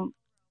hotel room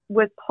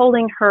with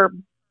holding her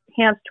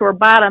hands to her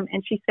bottom,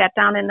 and she sat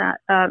down in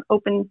an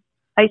open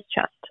ice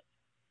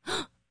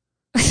chest.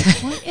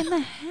 What in the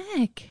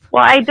heck?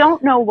 Well, I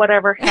don't know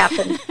whatever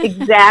happened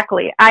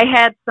exactly. I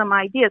had some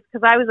ideas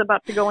because I was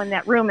about to go in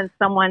that room and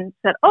someone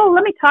said, "Oh,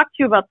 let me talk to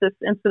you about this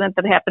incident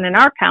that happened in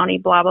our county,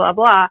 blah, blah,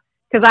 blah."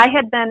 Because I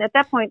had been at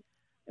that point,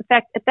 in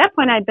fact, at that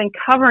point I'd been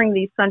covering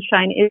these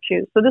sunshine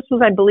issues. So this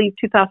was, I believe,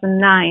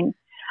 2009.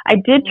 I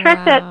did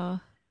track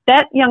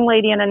that young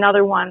lady and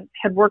another one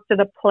had worked at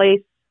a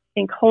place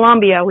in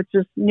Columbia, which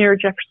is near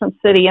Jefferson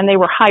City, and they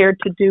were hired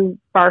to do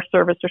bar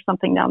service or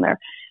something down there.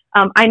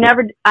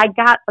 I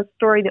got a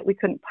story that we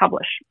couldn't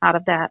publish out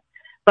of that,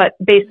 but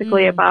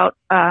basically about,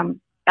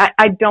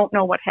 I don't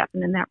know what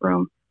happened in that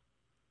room.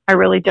 I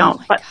really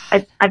don't, but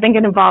I think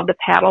it involved a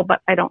paddle,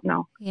 but I don't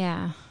know.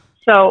 Yeah.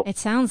 So it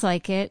sounds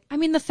like it. I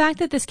mean, the fact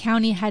that this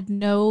county had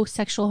no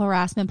sexual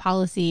harassment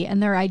policy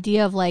and their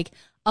idea of like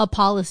a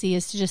policy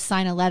is to just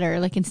sign a letter,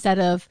 like instead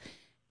of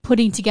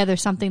putting together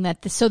something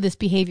that so this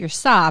behavior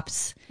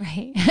stops,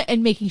 right,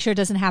 and making sure it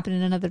doesn't happen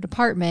in another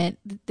department.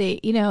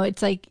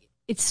 It's like,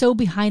 it's so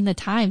behind the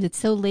times. It's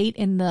so late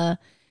to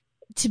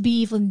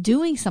be even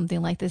doing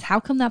something like this.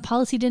 How come that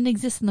policy didn't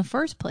exist in the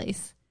first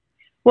place?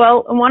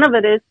 Well,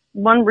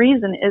 one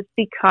reason is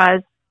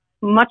because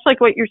much like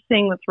what you're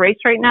seeing with race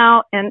right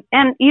now and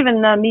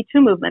even the Me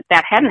Too movement,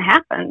 that hadn't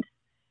happened.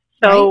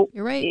 So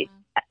You're right.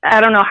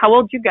 I don't know how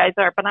old you guys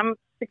are, but I'm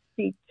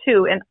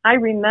 62. And I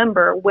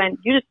remember when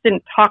you just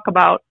didn't talk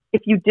about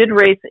if you did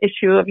raise the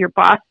issue of your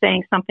boss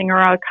saying something or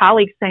a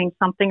colleague saying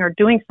something or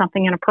doing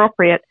something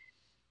inappropriate,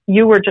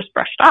 you were just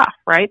brushed off,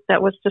 right?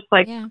 That was just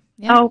like,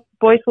 oh,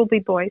 boys will be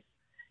boys,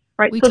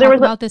 right? We talk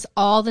about this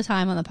all the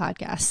time on the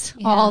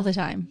podcast, all the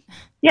time.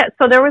 Yeah,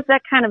 so there was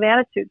that kind of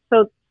attitude.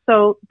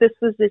 So this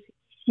was this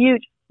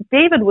huge,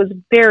 David was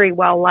very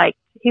well liked.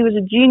 He was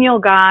a genial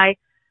guy,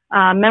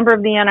 member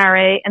of the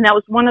NRA, and that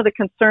was one of the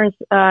concerns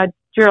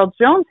Gerald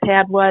Jones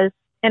had was,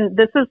 and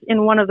this is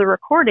in one of the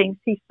recordings,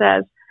 he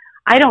says,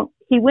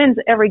 he wins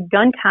every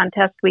gun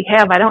contest we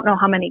have. I don't know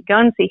how many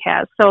guns he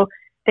has. So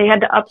they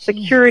had to up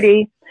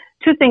security.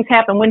 Two things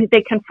happened. When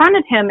they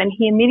confronted him, and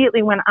he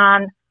immediately went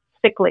on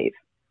sick leave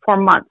for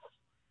months.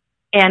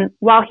 And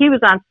while he was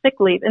on sick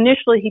leave,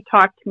 initially he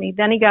talked to me.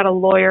 Then he got a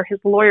lawyer. His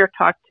lawyer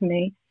talked to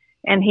me.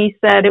 And he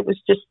said it was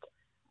just,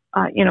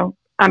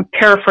 I'm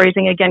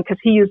paraphrasing again because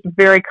he used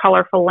very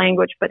colorful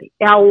language, but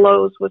Al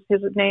Lowe's was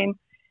his name.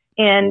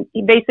 And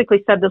he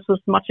basically said this was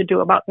much ado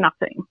about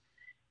nothing.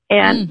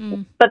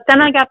 And, but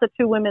then I got the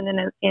two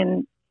women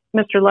in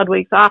Mr.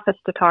 Ludwig's office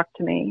to talk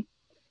to me.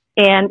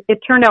 And it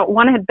turned out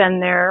one had been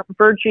there,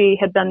 Virgie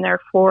had been there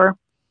for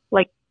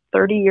like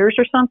 30 years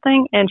or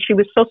something. And she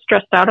was so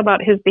stressed out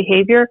about his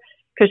behavior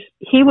because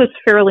he was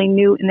fairly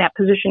new in that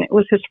position. It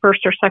was his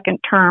first or second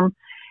term.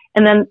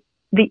 And then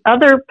the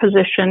other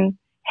position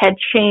had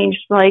changed,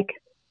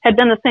 had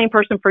been the same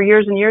person for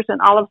years and years.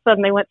 And all of a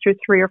sudden they went through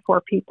 3 or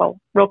 4 people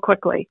real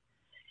quickly.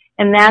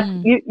 And that's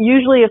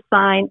usually a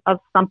sign of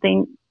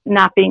something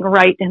not being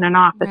right in an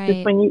office,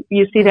 is when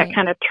you see that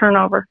kind of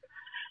turnover.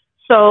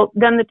 So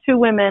then the two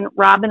women,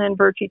 Robin and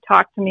Virgie,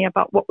 talked to me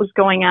about what was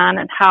going on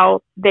and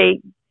how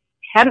they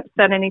hadn't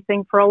said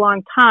anything for a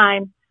long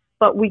time,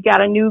 but we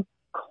got a new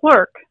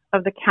clerk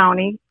of the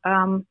county,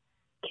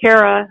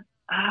 Kara.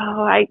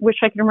 Oh, I wish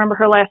I could remember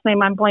her last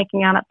name. I'm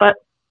blanking on it. But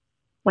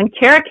when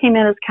Kara came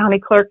in as county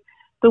clerk,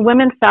 the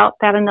women felt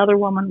that another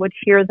woman would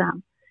hear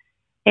them.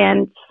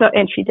 And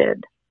she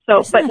did. So,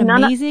 Isn't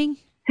that amazing?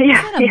 Isn't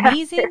that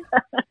amazing?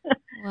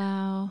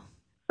 Wow.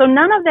 So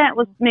none of that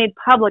was made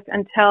public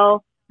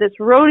until this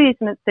road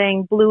easement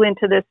thing blew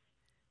into this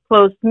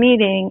closed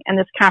meeting and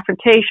this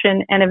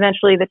confrontation, and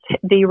eventually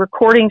the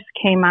recordings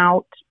came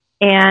out,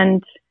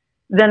 and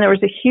then there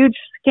was a huge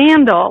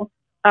scandal.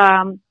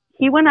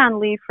 He went on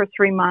leave for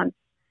 3 months.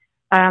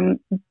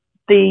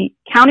 The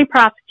county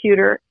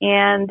prosecutor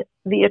and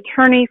the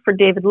attorney for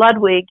David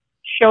Ludwig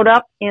showed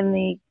up in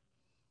the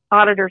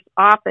auditor's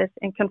office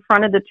and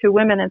confronted the two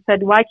women and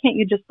said, "Why can't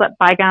you just let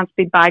bygones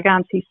be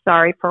bygones? He's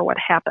sorry for what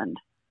happened."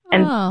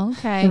 And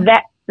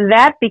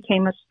that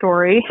became a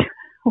story.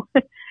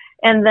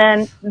 And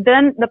then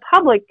the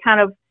public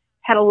kind of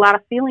had a lot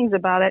of feelings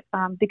about it,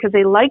 because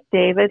they liked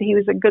David. He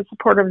was a good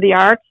supporter of the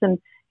arts, and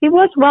he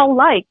was well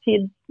liked. He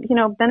had,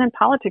 been in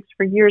politics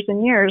for years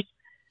and years.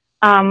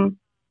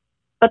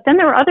 But then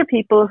there were other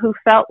people who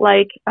felt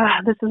like,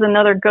 this is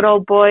another good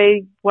old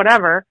boy,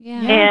 whatever.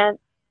 Yeah. And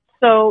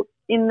so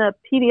in the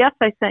PDF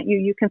I sent you,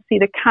 you can see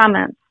the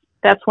comments.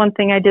 That's one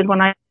thing I did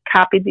when I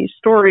copied these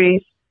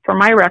stories for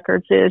my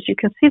records, is you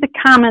can see the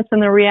comments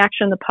and the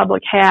reaction the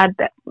public had.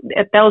 That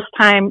at those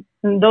times,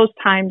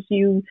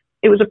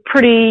 it was a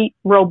pretty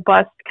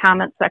robust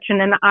comment section,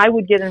 and I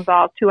would get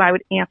involved too. I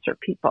would answer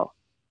people.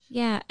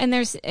 Yeah, and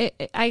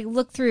I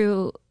look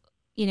through,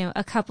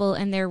 a couple,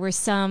 and there were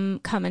some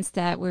comments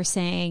that were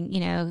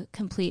saying,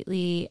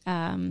 completely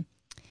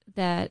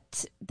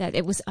that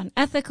it was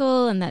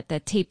unethical and that the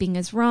taping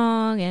is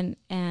wrong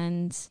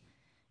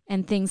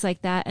and things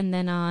like that. And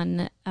then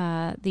on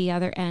the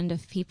other end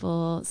of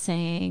people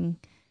saying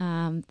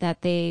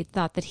that they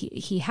thought that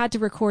he had to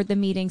record the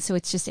meeting. So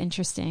it's just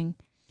interesting.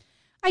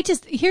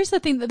 Here's the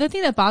thing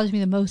that bothers me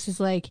the most is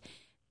like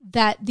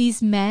that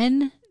these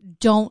men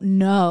don't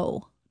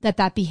know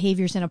that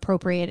behavior is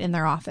inappropriate in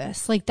their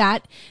office. Like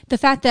that, the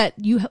fact that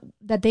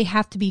they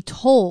have to be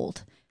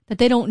told that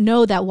they don't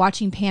know that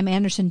watching Pam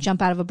Anderson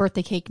jump out of a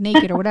birthday cake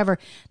naked or whatever,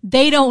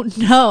 they don't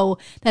know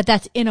that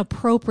that's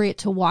inappropriate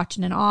to watch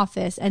in an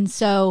office. And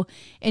so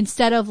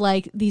instead of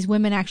like these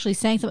women actually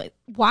saying something,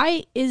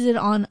 why is it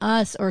on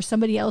us or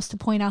somebody else to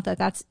point out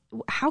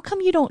how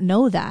come you don't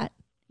know that?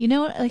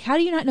 Like, how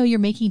do you not know you're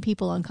making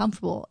people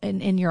uncomfortable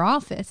in your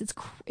office?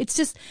 It's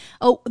just,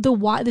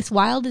 this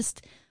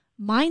wildest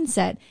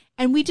mindset.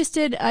 And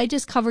I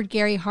just covered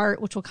Gary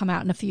Hart, which will come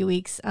out in a few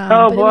weeks.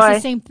 But boy. It was the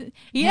same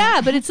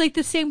but it's like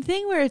the same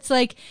thing where it's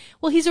like,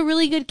 well, he's a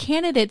really good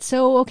candidate.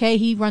 So, okay,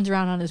 he runs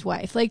around on his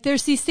wife. Like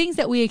there's these things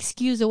that we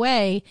excuse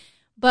away,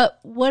 but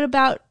what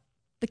about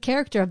the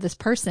character of this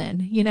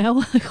person?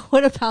 Like,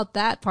 what about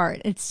that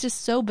part? It's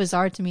just so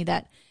bizarre to me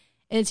that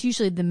it's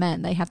usually the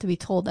men. They have to be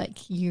told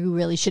that you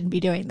really shouldn't be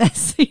doing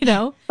this,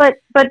 But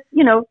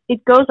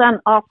it goes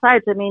on all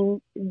sides. I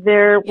mean,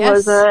 there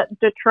was a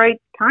Detroit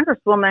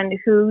congresswoman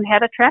who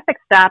had a traffic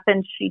stop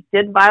and she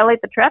did violate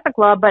the traffic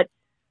law, but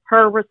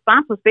her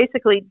response was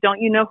basically, "Don't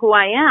you know who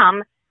I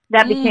am?"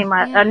 That became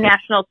a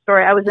national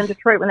story. I was in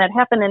Detroit when that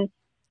happened, and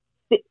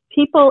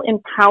people in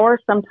power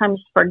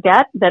sometimes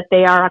forget that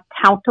they are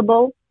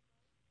accountable,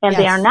 and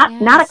they are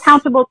not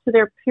accountable to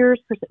their peers.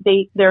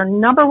 Their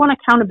number one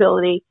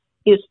accountability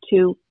is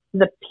to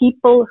the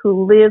people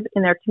who live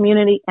in their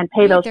community and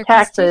pay those their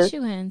taxes.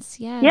 Constituents,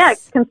 yes. Yeah,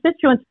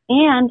 constituents.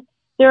 And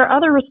their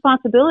other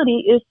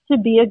responsibility is to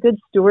be a good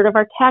steward of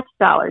our tax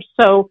dollars.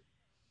 So,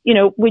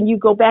 when you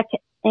go back to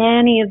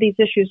any of these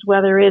issues,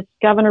 whether it's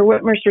Governor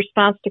Whitmer's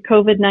response to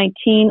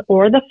COVID-19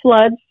 or the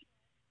floods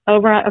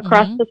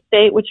across the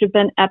state, which have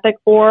been epic,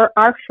 or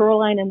our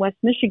shoreline in West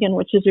Michigan,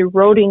 which is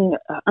eroding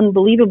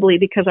unbelievably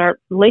because our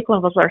lake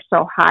levels are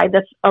so high.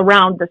 That's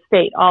around the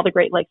state. All the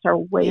Great Lakes are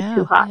way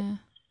too high.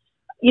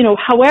 Yeah.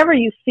 However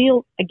you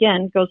feel,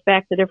 again, goes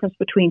back to the difference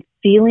between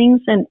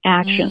feelings and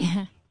action.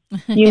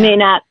 You may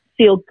not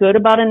feel good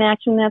about an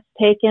action that's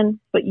taken,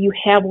 but you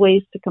have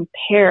ways to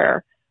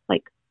compare.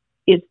 Like,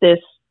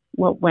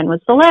 when was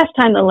the last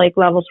time the lake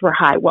levels were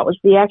high? What was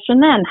the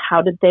action then?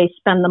 How did they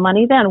spend the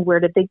money then? Where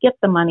did they get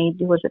the money?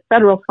 Was it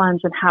federal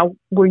funds? And how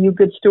were you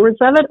good stewards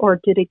of it, or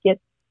did it get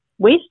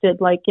wasted?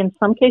 Like in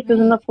some cases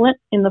in the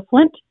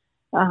Flint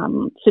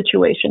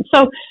situation.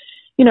 So,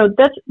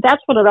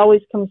 that's what it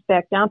always comes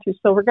back down to.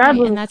 So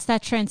regardless, and that's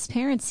that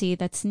transparency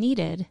that's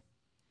needed.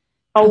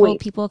 Always. To hold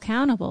people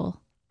accountable.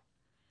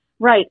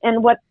 Right.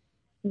 And what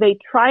they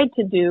tried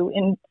to do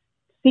in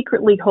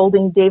secretly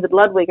holding David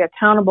Ludwig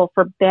accountable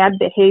for bad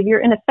behavior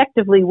and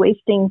effectively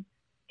wasting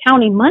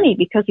county money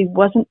because he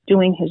wasn't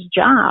doing his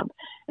job.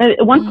 And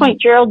at one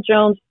point, Gerald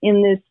Jones,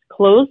 in this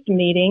closed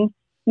meeting,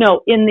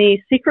 in the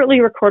secretly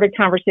recorded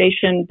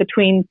conversation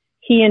between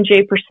he and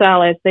Jay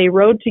Purcell as they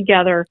rode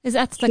together.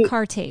 That's the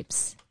car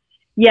tapes.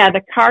 Yeah, the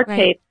car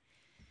tape.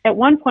 At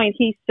one point,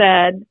 he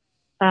said,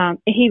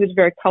 he was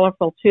very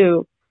colorful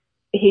too.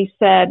 He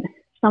said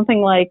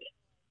something like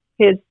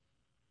his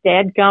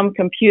dadgum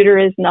computer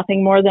is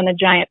nothing more than a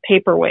giant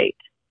paperweight.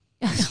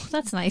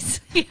 That's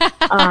nice.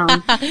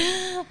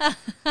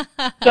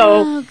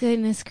 Oh,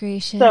 goodness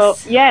gracious. So,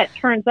 it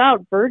turns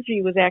out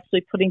Virgie was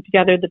actually putting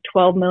together the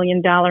 $12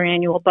 million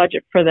annual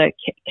budget for the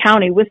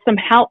county with some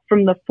help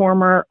from the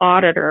former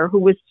auditor, who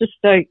was just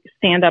a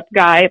stand-up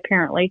guy,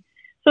 apparently.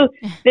 So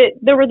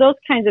there were those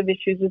kinds of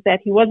issues, is that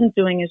he wasn't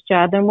doing his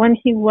job. And when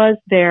he was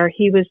there,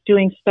 he was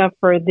doing stuff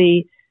for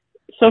the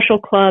social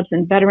clubs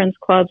and veterans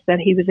clubs that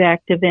he was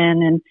active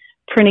in and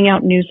printing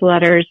out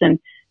newsletters. And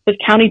the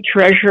county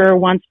treasurer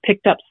once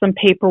picked up some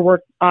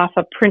paperwork off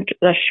a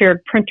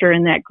shared printer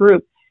in that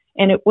group.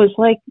 And it was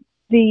like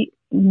the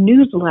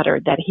newsletter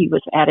that he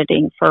was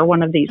editing for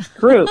one of these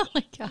groups. Oh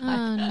my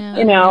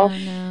God.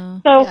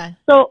 No.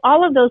 So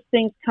all of those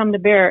things come to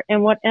bear.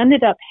 And what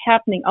ended up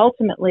happening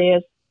ultimately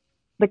is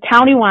the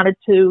county wanted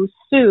to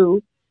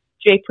sue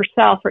Jay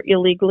Purcell for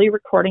illegally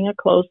recording a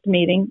closed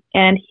meeting,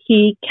 and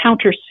he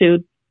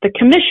countersued the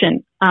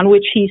commission on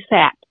which he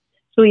sat.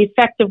 So he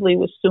effectively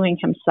was suing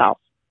himself.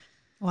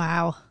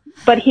 Wow.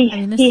 But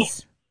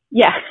it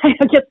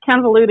gets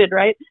convoluted,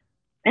 right?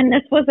 And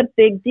this was a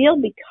big deal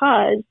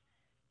because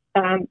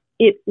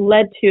it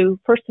led to,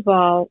 first of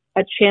all,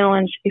 a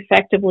challenge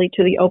effectively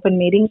to the Open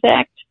Meetings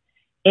Act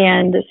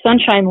and the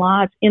sunshine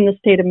laws in the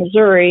state of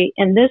Missouri.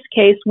 And this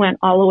case went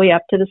all the way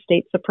up to the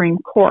state Supreme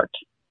Court.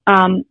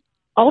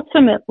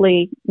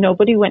 Ultimately,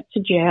 nobody went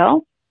to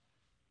jail.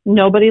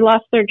 Nobody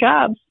lost their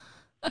jobs.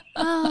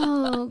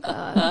 Oh,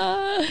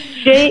 God.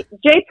 Jay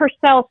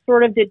Purcell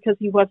sort of did because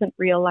he wasn't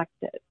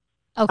reelected.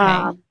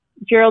 Okay.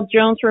 Gerald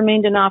Jones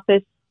remained in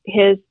office.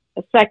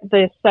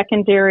 The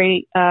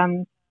secondary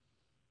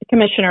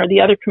commissioner,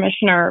 the other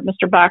commissioner,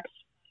 Mr. Box,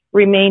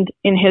 remained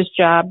in his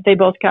job. They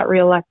both got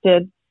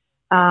reelected.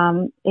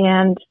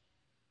 And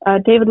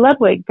David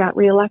Ludwig got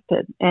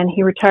reelected, and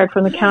he retired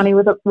from the county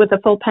with a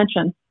full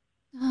pension.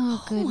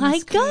 Oh, my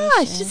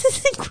gosh, this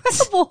is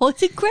incredible.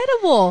 It's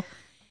incredible.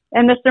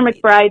 And Mr.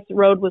 McBride's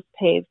road was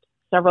paved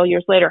several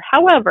years later.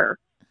 However,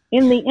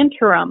 in the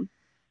interim,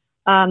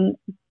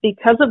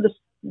 because of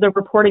the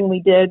reporting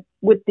we did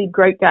with the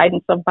great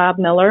guidance of Bob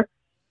Miller,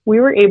 we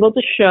were able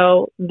to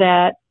show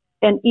that,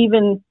 and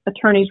even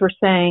attorneys were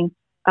saying,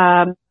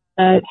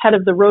 head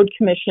of the road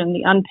commission,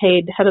 the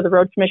unpaid head of the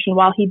road commission,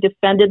 while he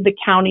defended the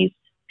county's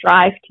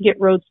drive to get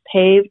roads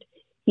paved,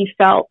 he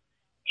felt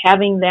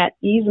having that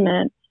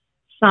easement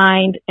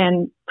signed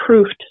and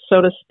proofed,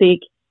 so to speak,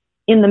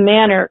 in the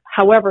manner,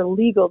 however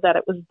legal that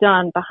it was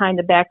done behind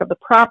the back of the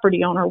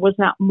property owner, was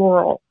not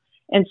moral.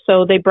 And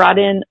so they brought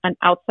in an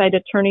outside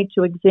attorney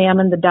to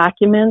examine the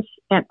documents,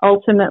 and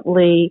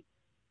ultimately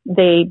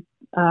they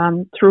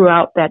threw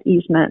out that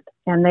easement,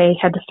 and they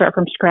had to start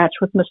from scratch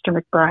with Mr.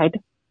 McBride.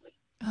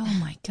 Oh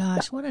my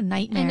gosh, what a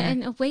nightmare.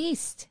 And a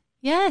waste.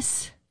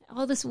 Yes.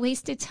 All this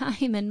wasted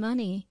time and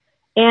money.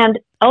 And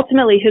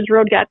ultimately his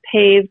road got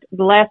paved.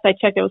 The last I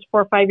checked, it was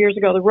 4 or 5 years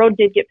ago. The road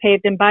did get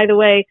paved. And by the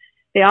way,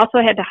 they also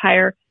had to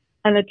hire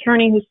an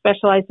attorney who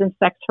specialized in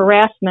sex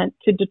harassment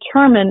to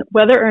determine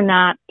whether or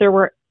not there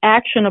were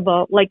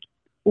actionable, like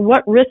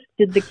what risk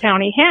did the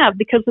county have?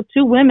 Because the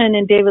two women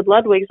in David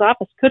Ludwig's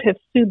office could have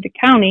sued the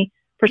county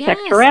for sex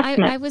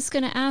harassment. I was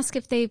going to ask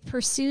if they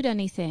pursued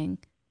anything.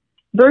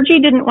 Virgie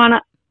didn't want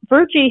to.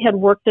 Virgie had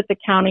worked at the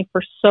county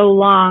for so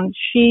long.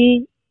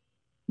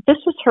 This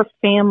was her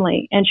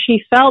family, and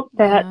she felt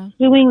that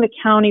suing the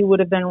county would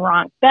have been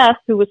wrong. Beth,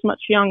 who was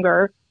much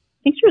younger, I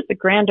think she was the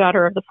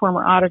granddaughter of the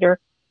former auditor.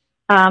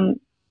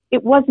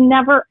 It was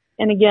never,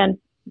 and again,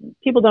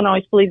 people don't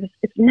always believe this,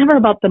 it's never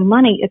about the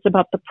money, it's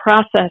about the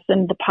process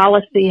and the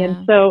policy. Yeah.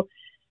 And so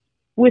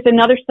with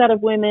another set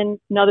of women,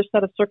 another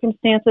set of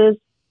circumstances,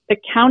 the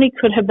county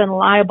could have been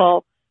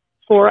liable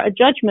for a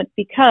judgment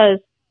because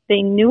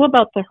they knew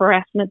about the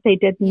harassment. They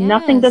did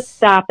nothing to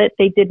stop it.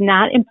 They did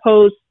not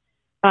impose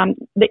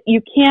that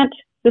you can't,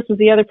 this is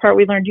the other part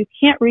we learned, you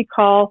can't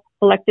recall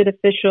elected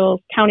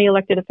officials, county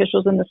elected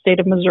officials in the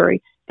state of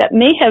Missouri. That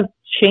may have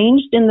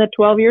changed in the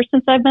 12 years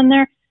since I've been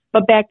there,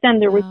 but back then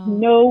there was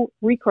no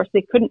recourse.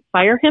 They couldn't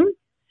fire him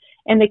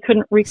and they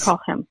couldn't recall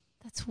him.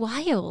 That's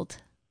wild.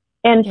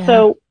 And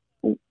so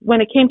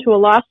when it came to a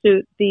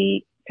lawsuit,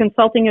 the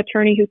consulting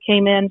attorney who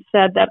came in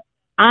said that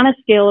on a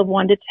scale of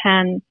 1 to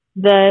 10,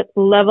 the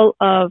level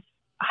of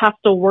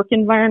hostile work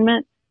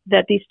environment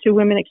that these two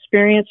women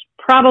experienced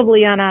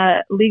probably on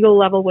a legal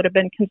level would have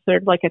been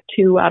considered like a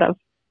 2 out of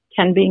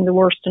 10 being the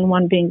worst and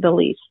 1 being the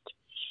least.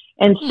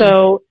 And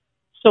so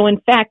in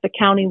fact, the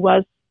county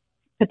was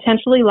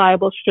potentially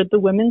liable should the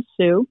women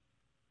sue,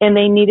 and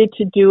they needed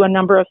to do a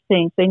number of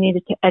things. They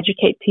needed to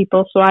educate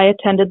people. So I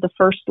attended the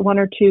first 1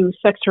 or 2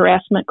 sex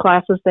harassment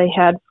classes they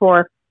had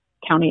for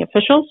county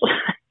officials.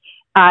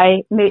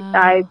 I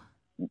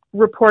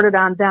reported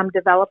on them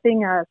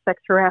developing a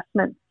sex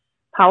harassment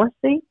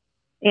policy,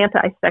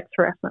 anti-sex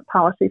harassment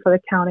policy for the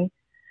county.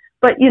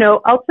 But,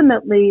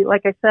 ultimately,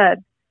 like I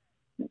said,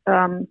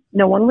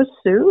 no one was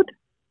sued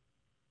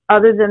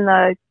other than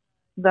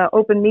the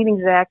Open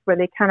Meetings Act, where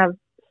they kind of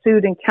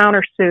sued and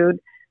countersued.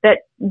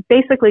 That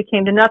basically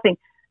came to nothing.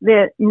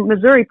 The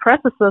Missouri Press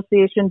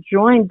Association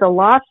joined the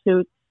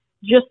lawsuit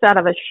just out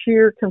of a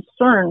sheer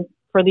concern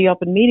for the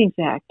Open Meetings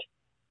Act.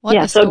 What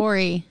a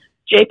story.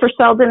 Jay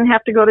Purcell didn't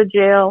have to go to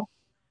jail.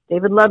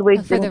 David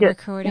Ludwig for didn't the get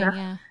recording,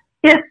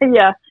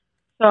 Yeah.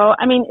 So,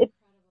 I mean,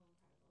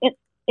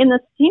 in the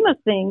scheme of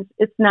things,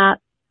 it's not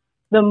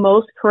the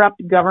most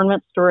corrupt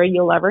government story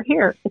you'll ever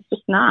hear. It's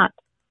just not.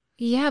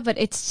 Yeah, but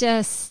it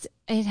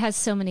has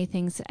so many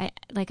things.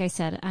 Like I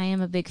said, I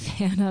am a big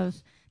fan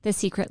of the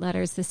secret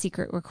letters, the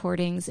secret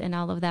recordings, and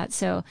all of that.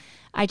 So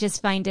I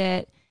just find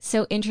it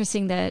so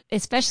interesting that,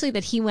 especially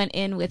that he went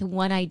in with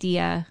one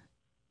idea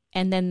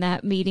and then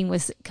that meeting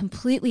was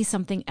completely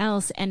something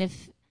else. And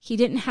if he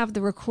didn't have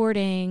the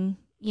recording,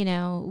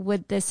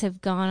 would this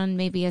have gone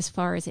maybe as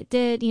far as it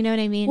did? You know what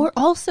I mean? Or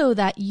also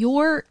that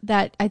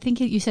I think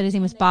you said his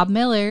name was Bob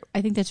Miller.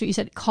 I think that's what you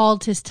said,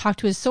 called to talk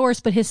to his source,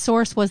 but his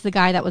source was the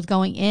guy that was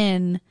going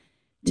in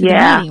to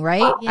the meeting,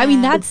 right? Yeah. I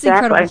mean, that's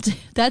incredible.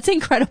 That's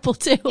incredible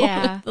too.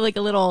 Yeah. Like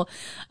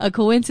a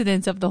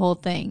coincidence of the whole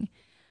thing.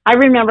 I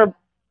remember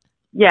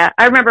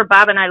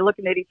Bob and I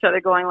looking at each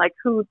other going like,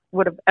 who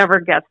would have ever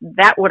guessed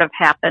that would have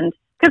happened?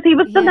 Because he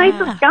was the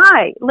nicest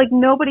guy. Like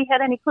nobody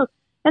had any clue.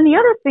 And the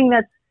other thing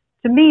that's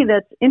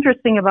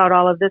interesting about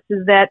all of this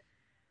is that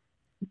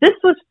this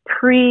was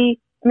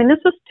this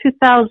was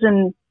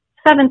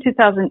 2007,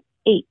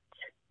 2008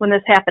 when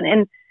this happened.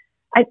 And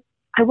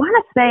I want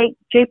to say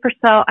Jay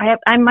Purcell,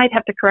 I might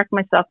have to correct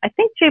myself. I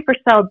think Jay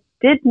Purcell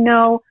did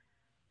know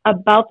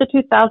about the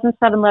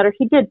 2007 letter.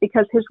 He did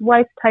because his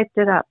wife typed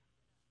it up.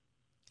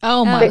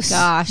 Oh my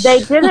gosh.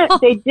 They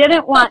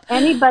didn't want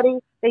anybody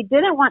They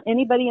didn't want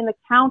anybody in the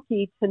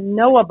county to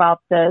know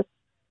about this.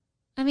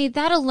 I mean,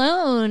 that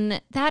alone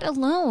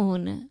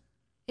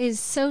is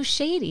so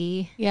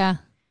shady. Yeah.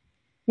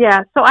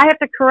 Yeah, so I have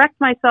to correct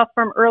myself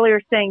from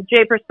earlier saying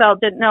Jay Purcell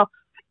didn't know.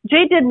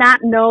 Jay did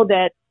not know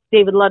that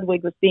David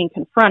Ludwig was being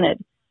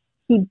confronted.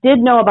 He did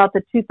know about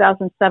the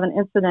 2007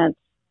 incident,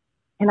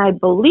 and I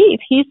believe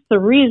he's the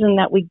reason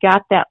that we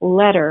got that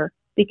letter,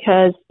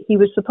 because he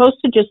was supposed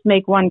to just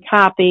make one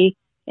copy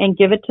and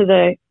give it to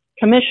the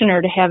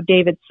commissioner to have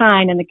David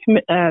sign,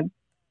 and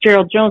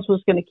Gerald Jones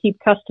was going to keep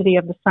custody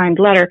of the signed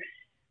letter.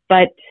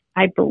 But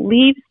I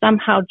believe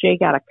somehow Jay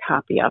got a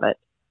copy of it.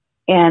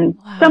 And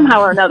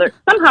somehow or another,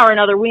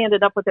 we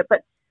ended up with it.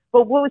 But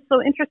what was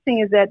so interesting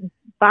is that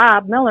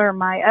Bob Miller,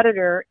 my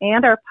editor,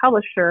 and our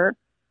publisher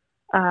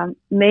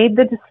made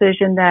the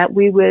decision that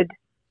we would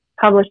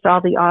publish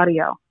all the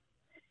audio.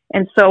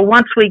 And so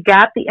once we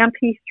got the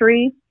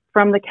MP3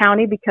 from the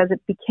county, because it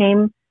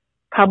became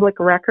public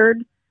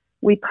record,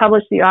 we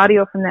published the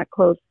audio from that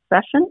closed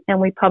session,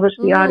 and we published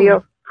the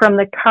audio from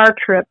the car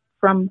trip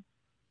from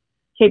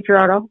Cape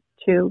Girardeau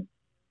to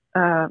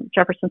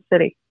Jefferson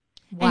City.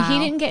 Wow. And he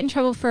didn't get in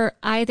trouble for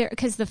either,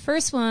 because the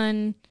first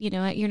one,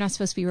 you're not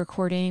supposed to be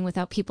recording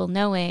without people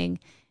knowing,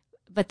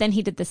 but then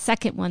he did the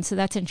second one. So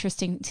that's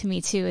interesting to me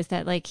too, is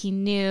that like he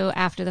knew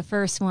after the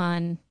first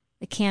one,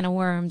 the can of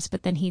worms,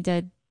 but then he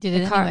did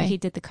the car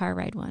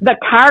ride one.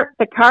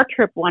 The car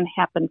trip one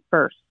happened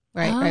first.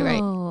 Right.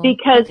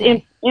 Because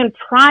in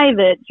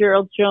private,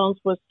 Gerald Jones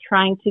was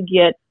trying to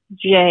get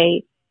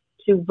Jay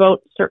to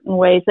vote certain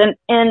ways.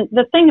 And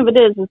the thing of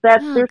it is that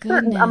there's a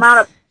certain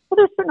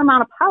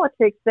amount of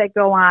politics that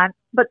go on,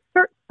 but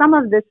some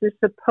of this is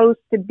supposed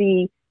to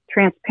be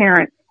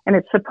transparent, and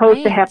it's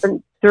supposed to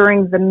happen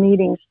during the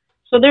meetings.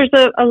 So there's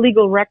a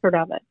legal record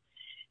of it.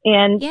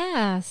 And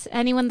yes,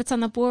 anyone that's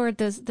on the board,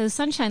 those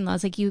sunshine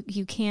laws, like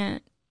you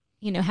can't,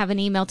 have an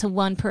email to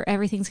one per,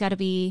 everything's got to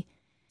be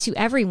to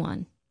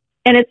everyone.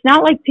 And it's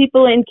not like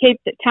people in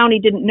Cape County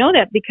didn't know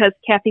that, because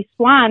Kathy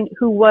Swan,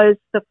 who was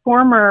the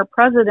former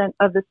president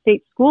of the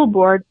state school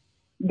board,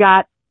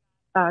 got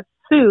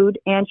sued,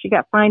 and she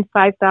got fined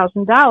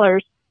 $5,000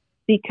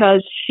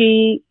 because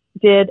she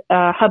did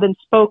hub and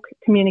spoke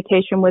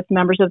communication with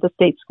members of the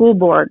state school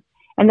board.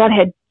 And that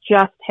had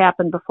just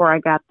happened before I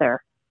got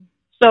there.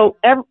 So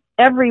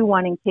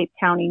everyone in Cape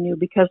County knew,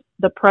 because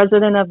the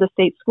president of the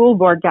state school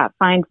board got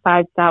fined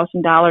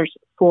 $5,000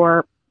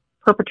 for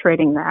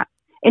perpetrating that.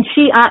 And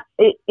she,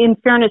 in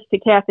fairness to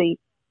Kathy,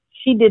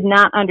 she did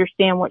not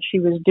understand what she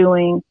was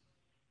doing.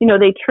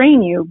 They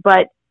train you,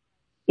 but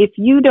if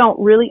you don't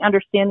really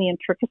understand the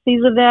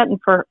intricacies of that, and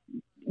for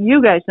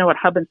you guys know what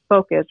hub and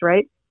spoke is,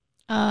 right?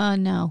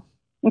 No.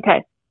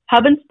 Okay.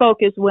 Hub and spoke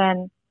is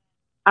when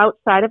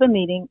outside of a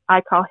meeting,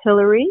 I call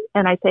Hillary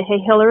and I say, hey,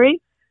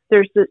 Hillary,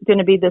 there's going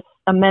to be this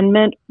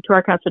amendment to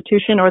our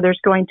Constitution, or there's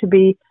going to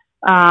be,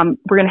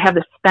 we're going to have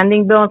this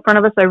spending bill in front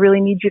of us. I really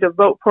need you to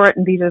vote for it,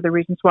 and these are the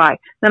reasons why.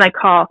 Then I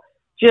call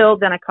Jill,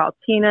 then I call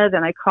Tina,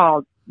 then I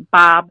call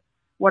Bob,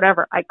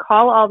 whatever. I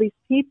call all these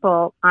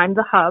people. I'm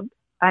the hub.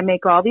 I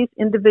make all these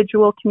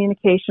individual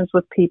communications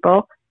with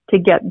people to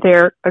get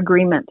their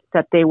agreement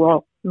that they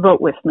will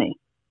vote with me.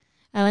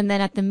 Oh, and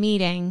then at the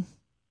meeting,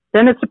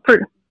 then it's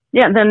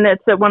then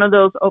it's one of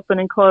those open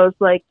and closed,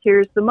 like,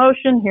 here's the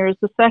motion, here's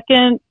the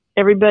second,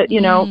 everybody,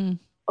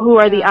 who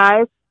are the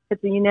ayes?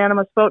 It's a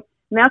unanimous vote.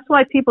 And that's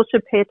why people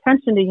should pay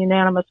attention to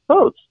unanimous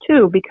votes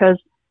too, because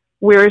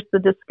where's the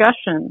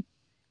discussion?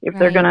 If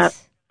they're going to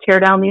tear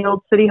down the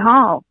old city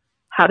hall,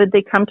 how did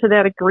they come to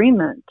that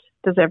agreement?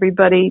 Does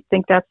everybody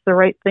think that's the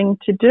right thing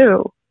to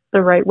do?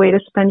 The right way to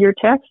spend your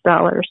tax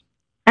dollars?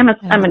 I'm a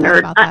nerd.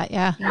 About that,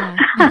 yeah.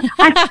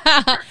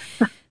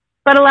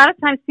 But a lot of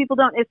times people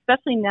don't,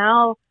 especially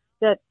now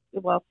that,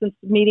 since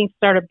meetings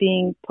started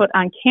being put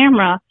on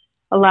camera,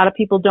 a lot of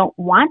people don't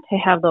want to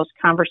have those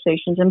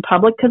conversations in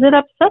public because it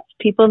upsets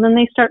people. And then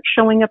they start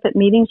showing up at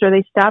meetings, or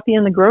they stop you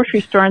in the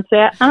grocery store and say,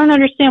 I don't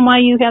understand why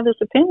you have this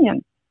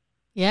opinion.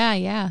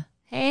 Yeah.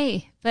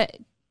 Hey, but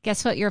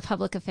guess what? You're a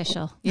public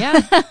official.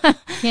 Yeah.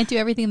 Can't do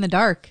everything in the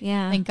dark.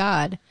 Yeah. Thank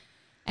God.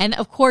 And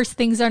of course,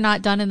 things are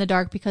not done in the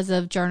dark because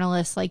of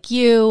journalists like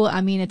you. I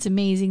mean, it's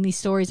amazing. These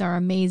stories are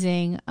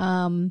amazing.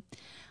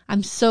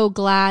 I'm so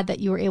glad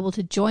that you were able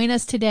to join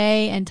us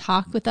today and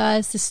talk with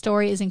us. This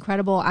story is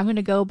incredible. I'm going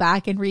to go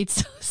back and read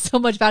so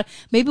much about it.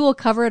 Maybe we'll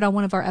cover it on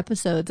one of our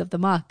episodes of the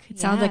Muck. It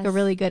sounds like a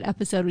really good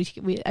episode.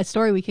 A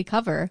story we could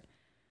cover.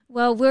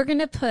 Well, we're going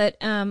to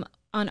put on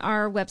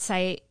our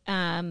website,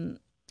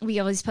 we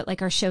always put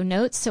like our show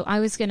notes. So I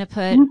was going to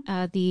put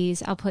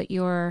I'll put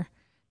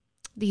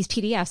these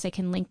PDFs. I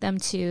can link them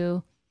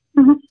to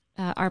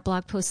our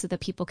blog post so that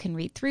people can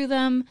read through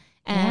them.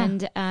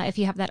 And if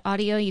you have that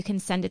audio, you can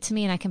send it to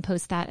me and I can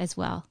post that as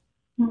well.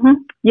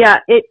 Yeah,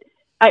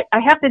 I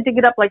have to dig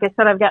it up. Like I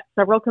said, I've got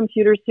several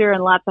computers here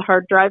and lots of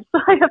hard drives, so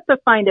I have to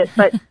find it.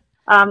 But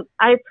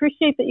I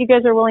appreciate that you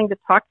guys are willing to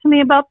talk to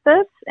me about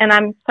this. And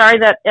I'm sorry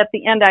that at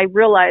the end I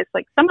realized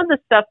like some of the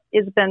stuff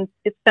it's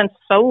been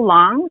so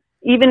long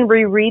even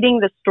rereading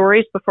the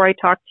stories before I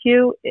talked to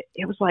you,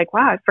 it was like,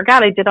 wow, I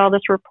forgot I did all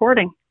this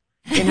reporting,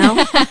 you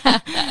know?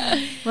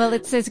 Well,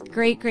 it's a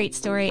great, great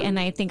story, and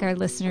I think our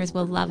listeners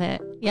will love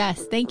it.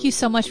 Yes. Thank you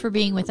so much for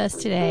being with us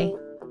today.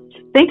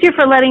 Thank you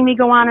for letting me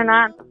go on and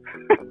on.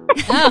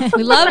 Oh,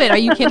 we love it. Are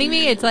you kidding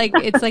me? It's like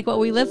what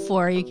we live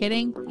for. Are you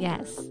kidding?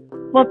 Yes.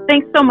 Well,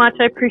 thanks so much.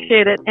 I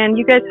appreciate it. And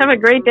you guys have a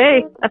great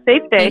day, a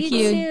safe day. Thank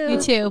you. You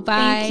too.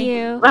 Bye. Thank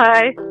you.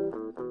 Bye.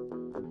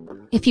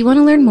 If you want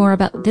to learn more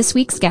about this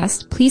week's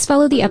guest, please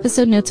follow the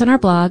episode notes on our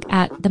blog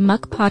at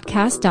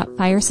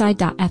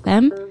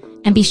themuckpodcast.fireside.fm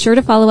and be sure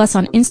to follow us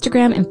on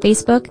Instagram and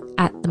Facebook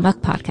at The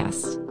Muck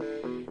Podcast.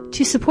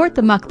 To support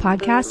the Muck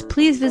Podcast,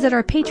 please visit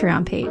our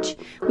Patreon page.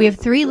 We have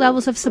 3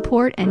 levels of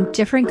support and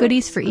different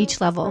goodies for each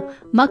level: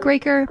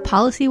 Muckraker,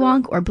 Policy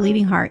Wonk, or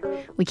Bleeding Heart.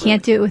 We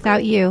can't do it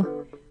without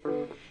you.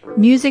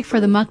 Music for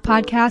the Muck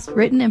Podcast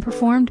written and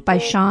performed by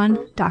Sean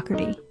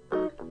Doherty.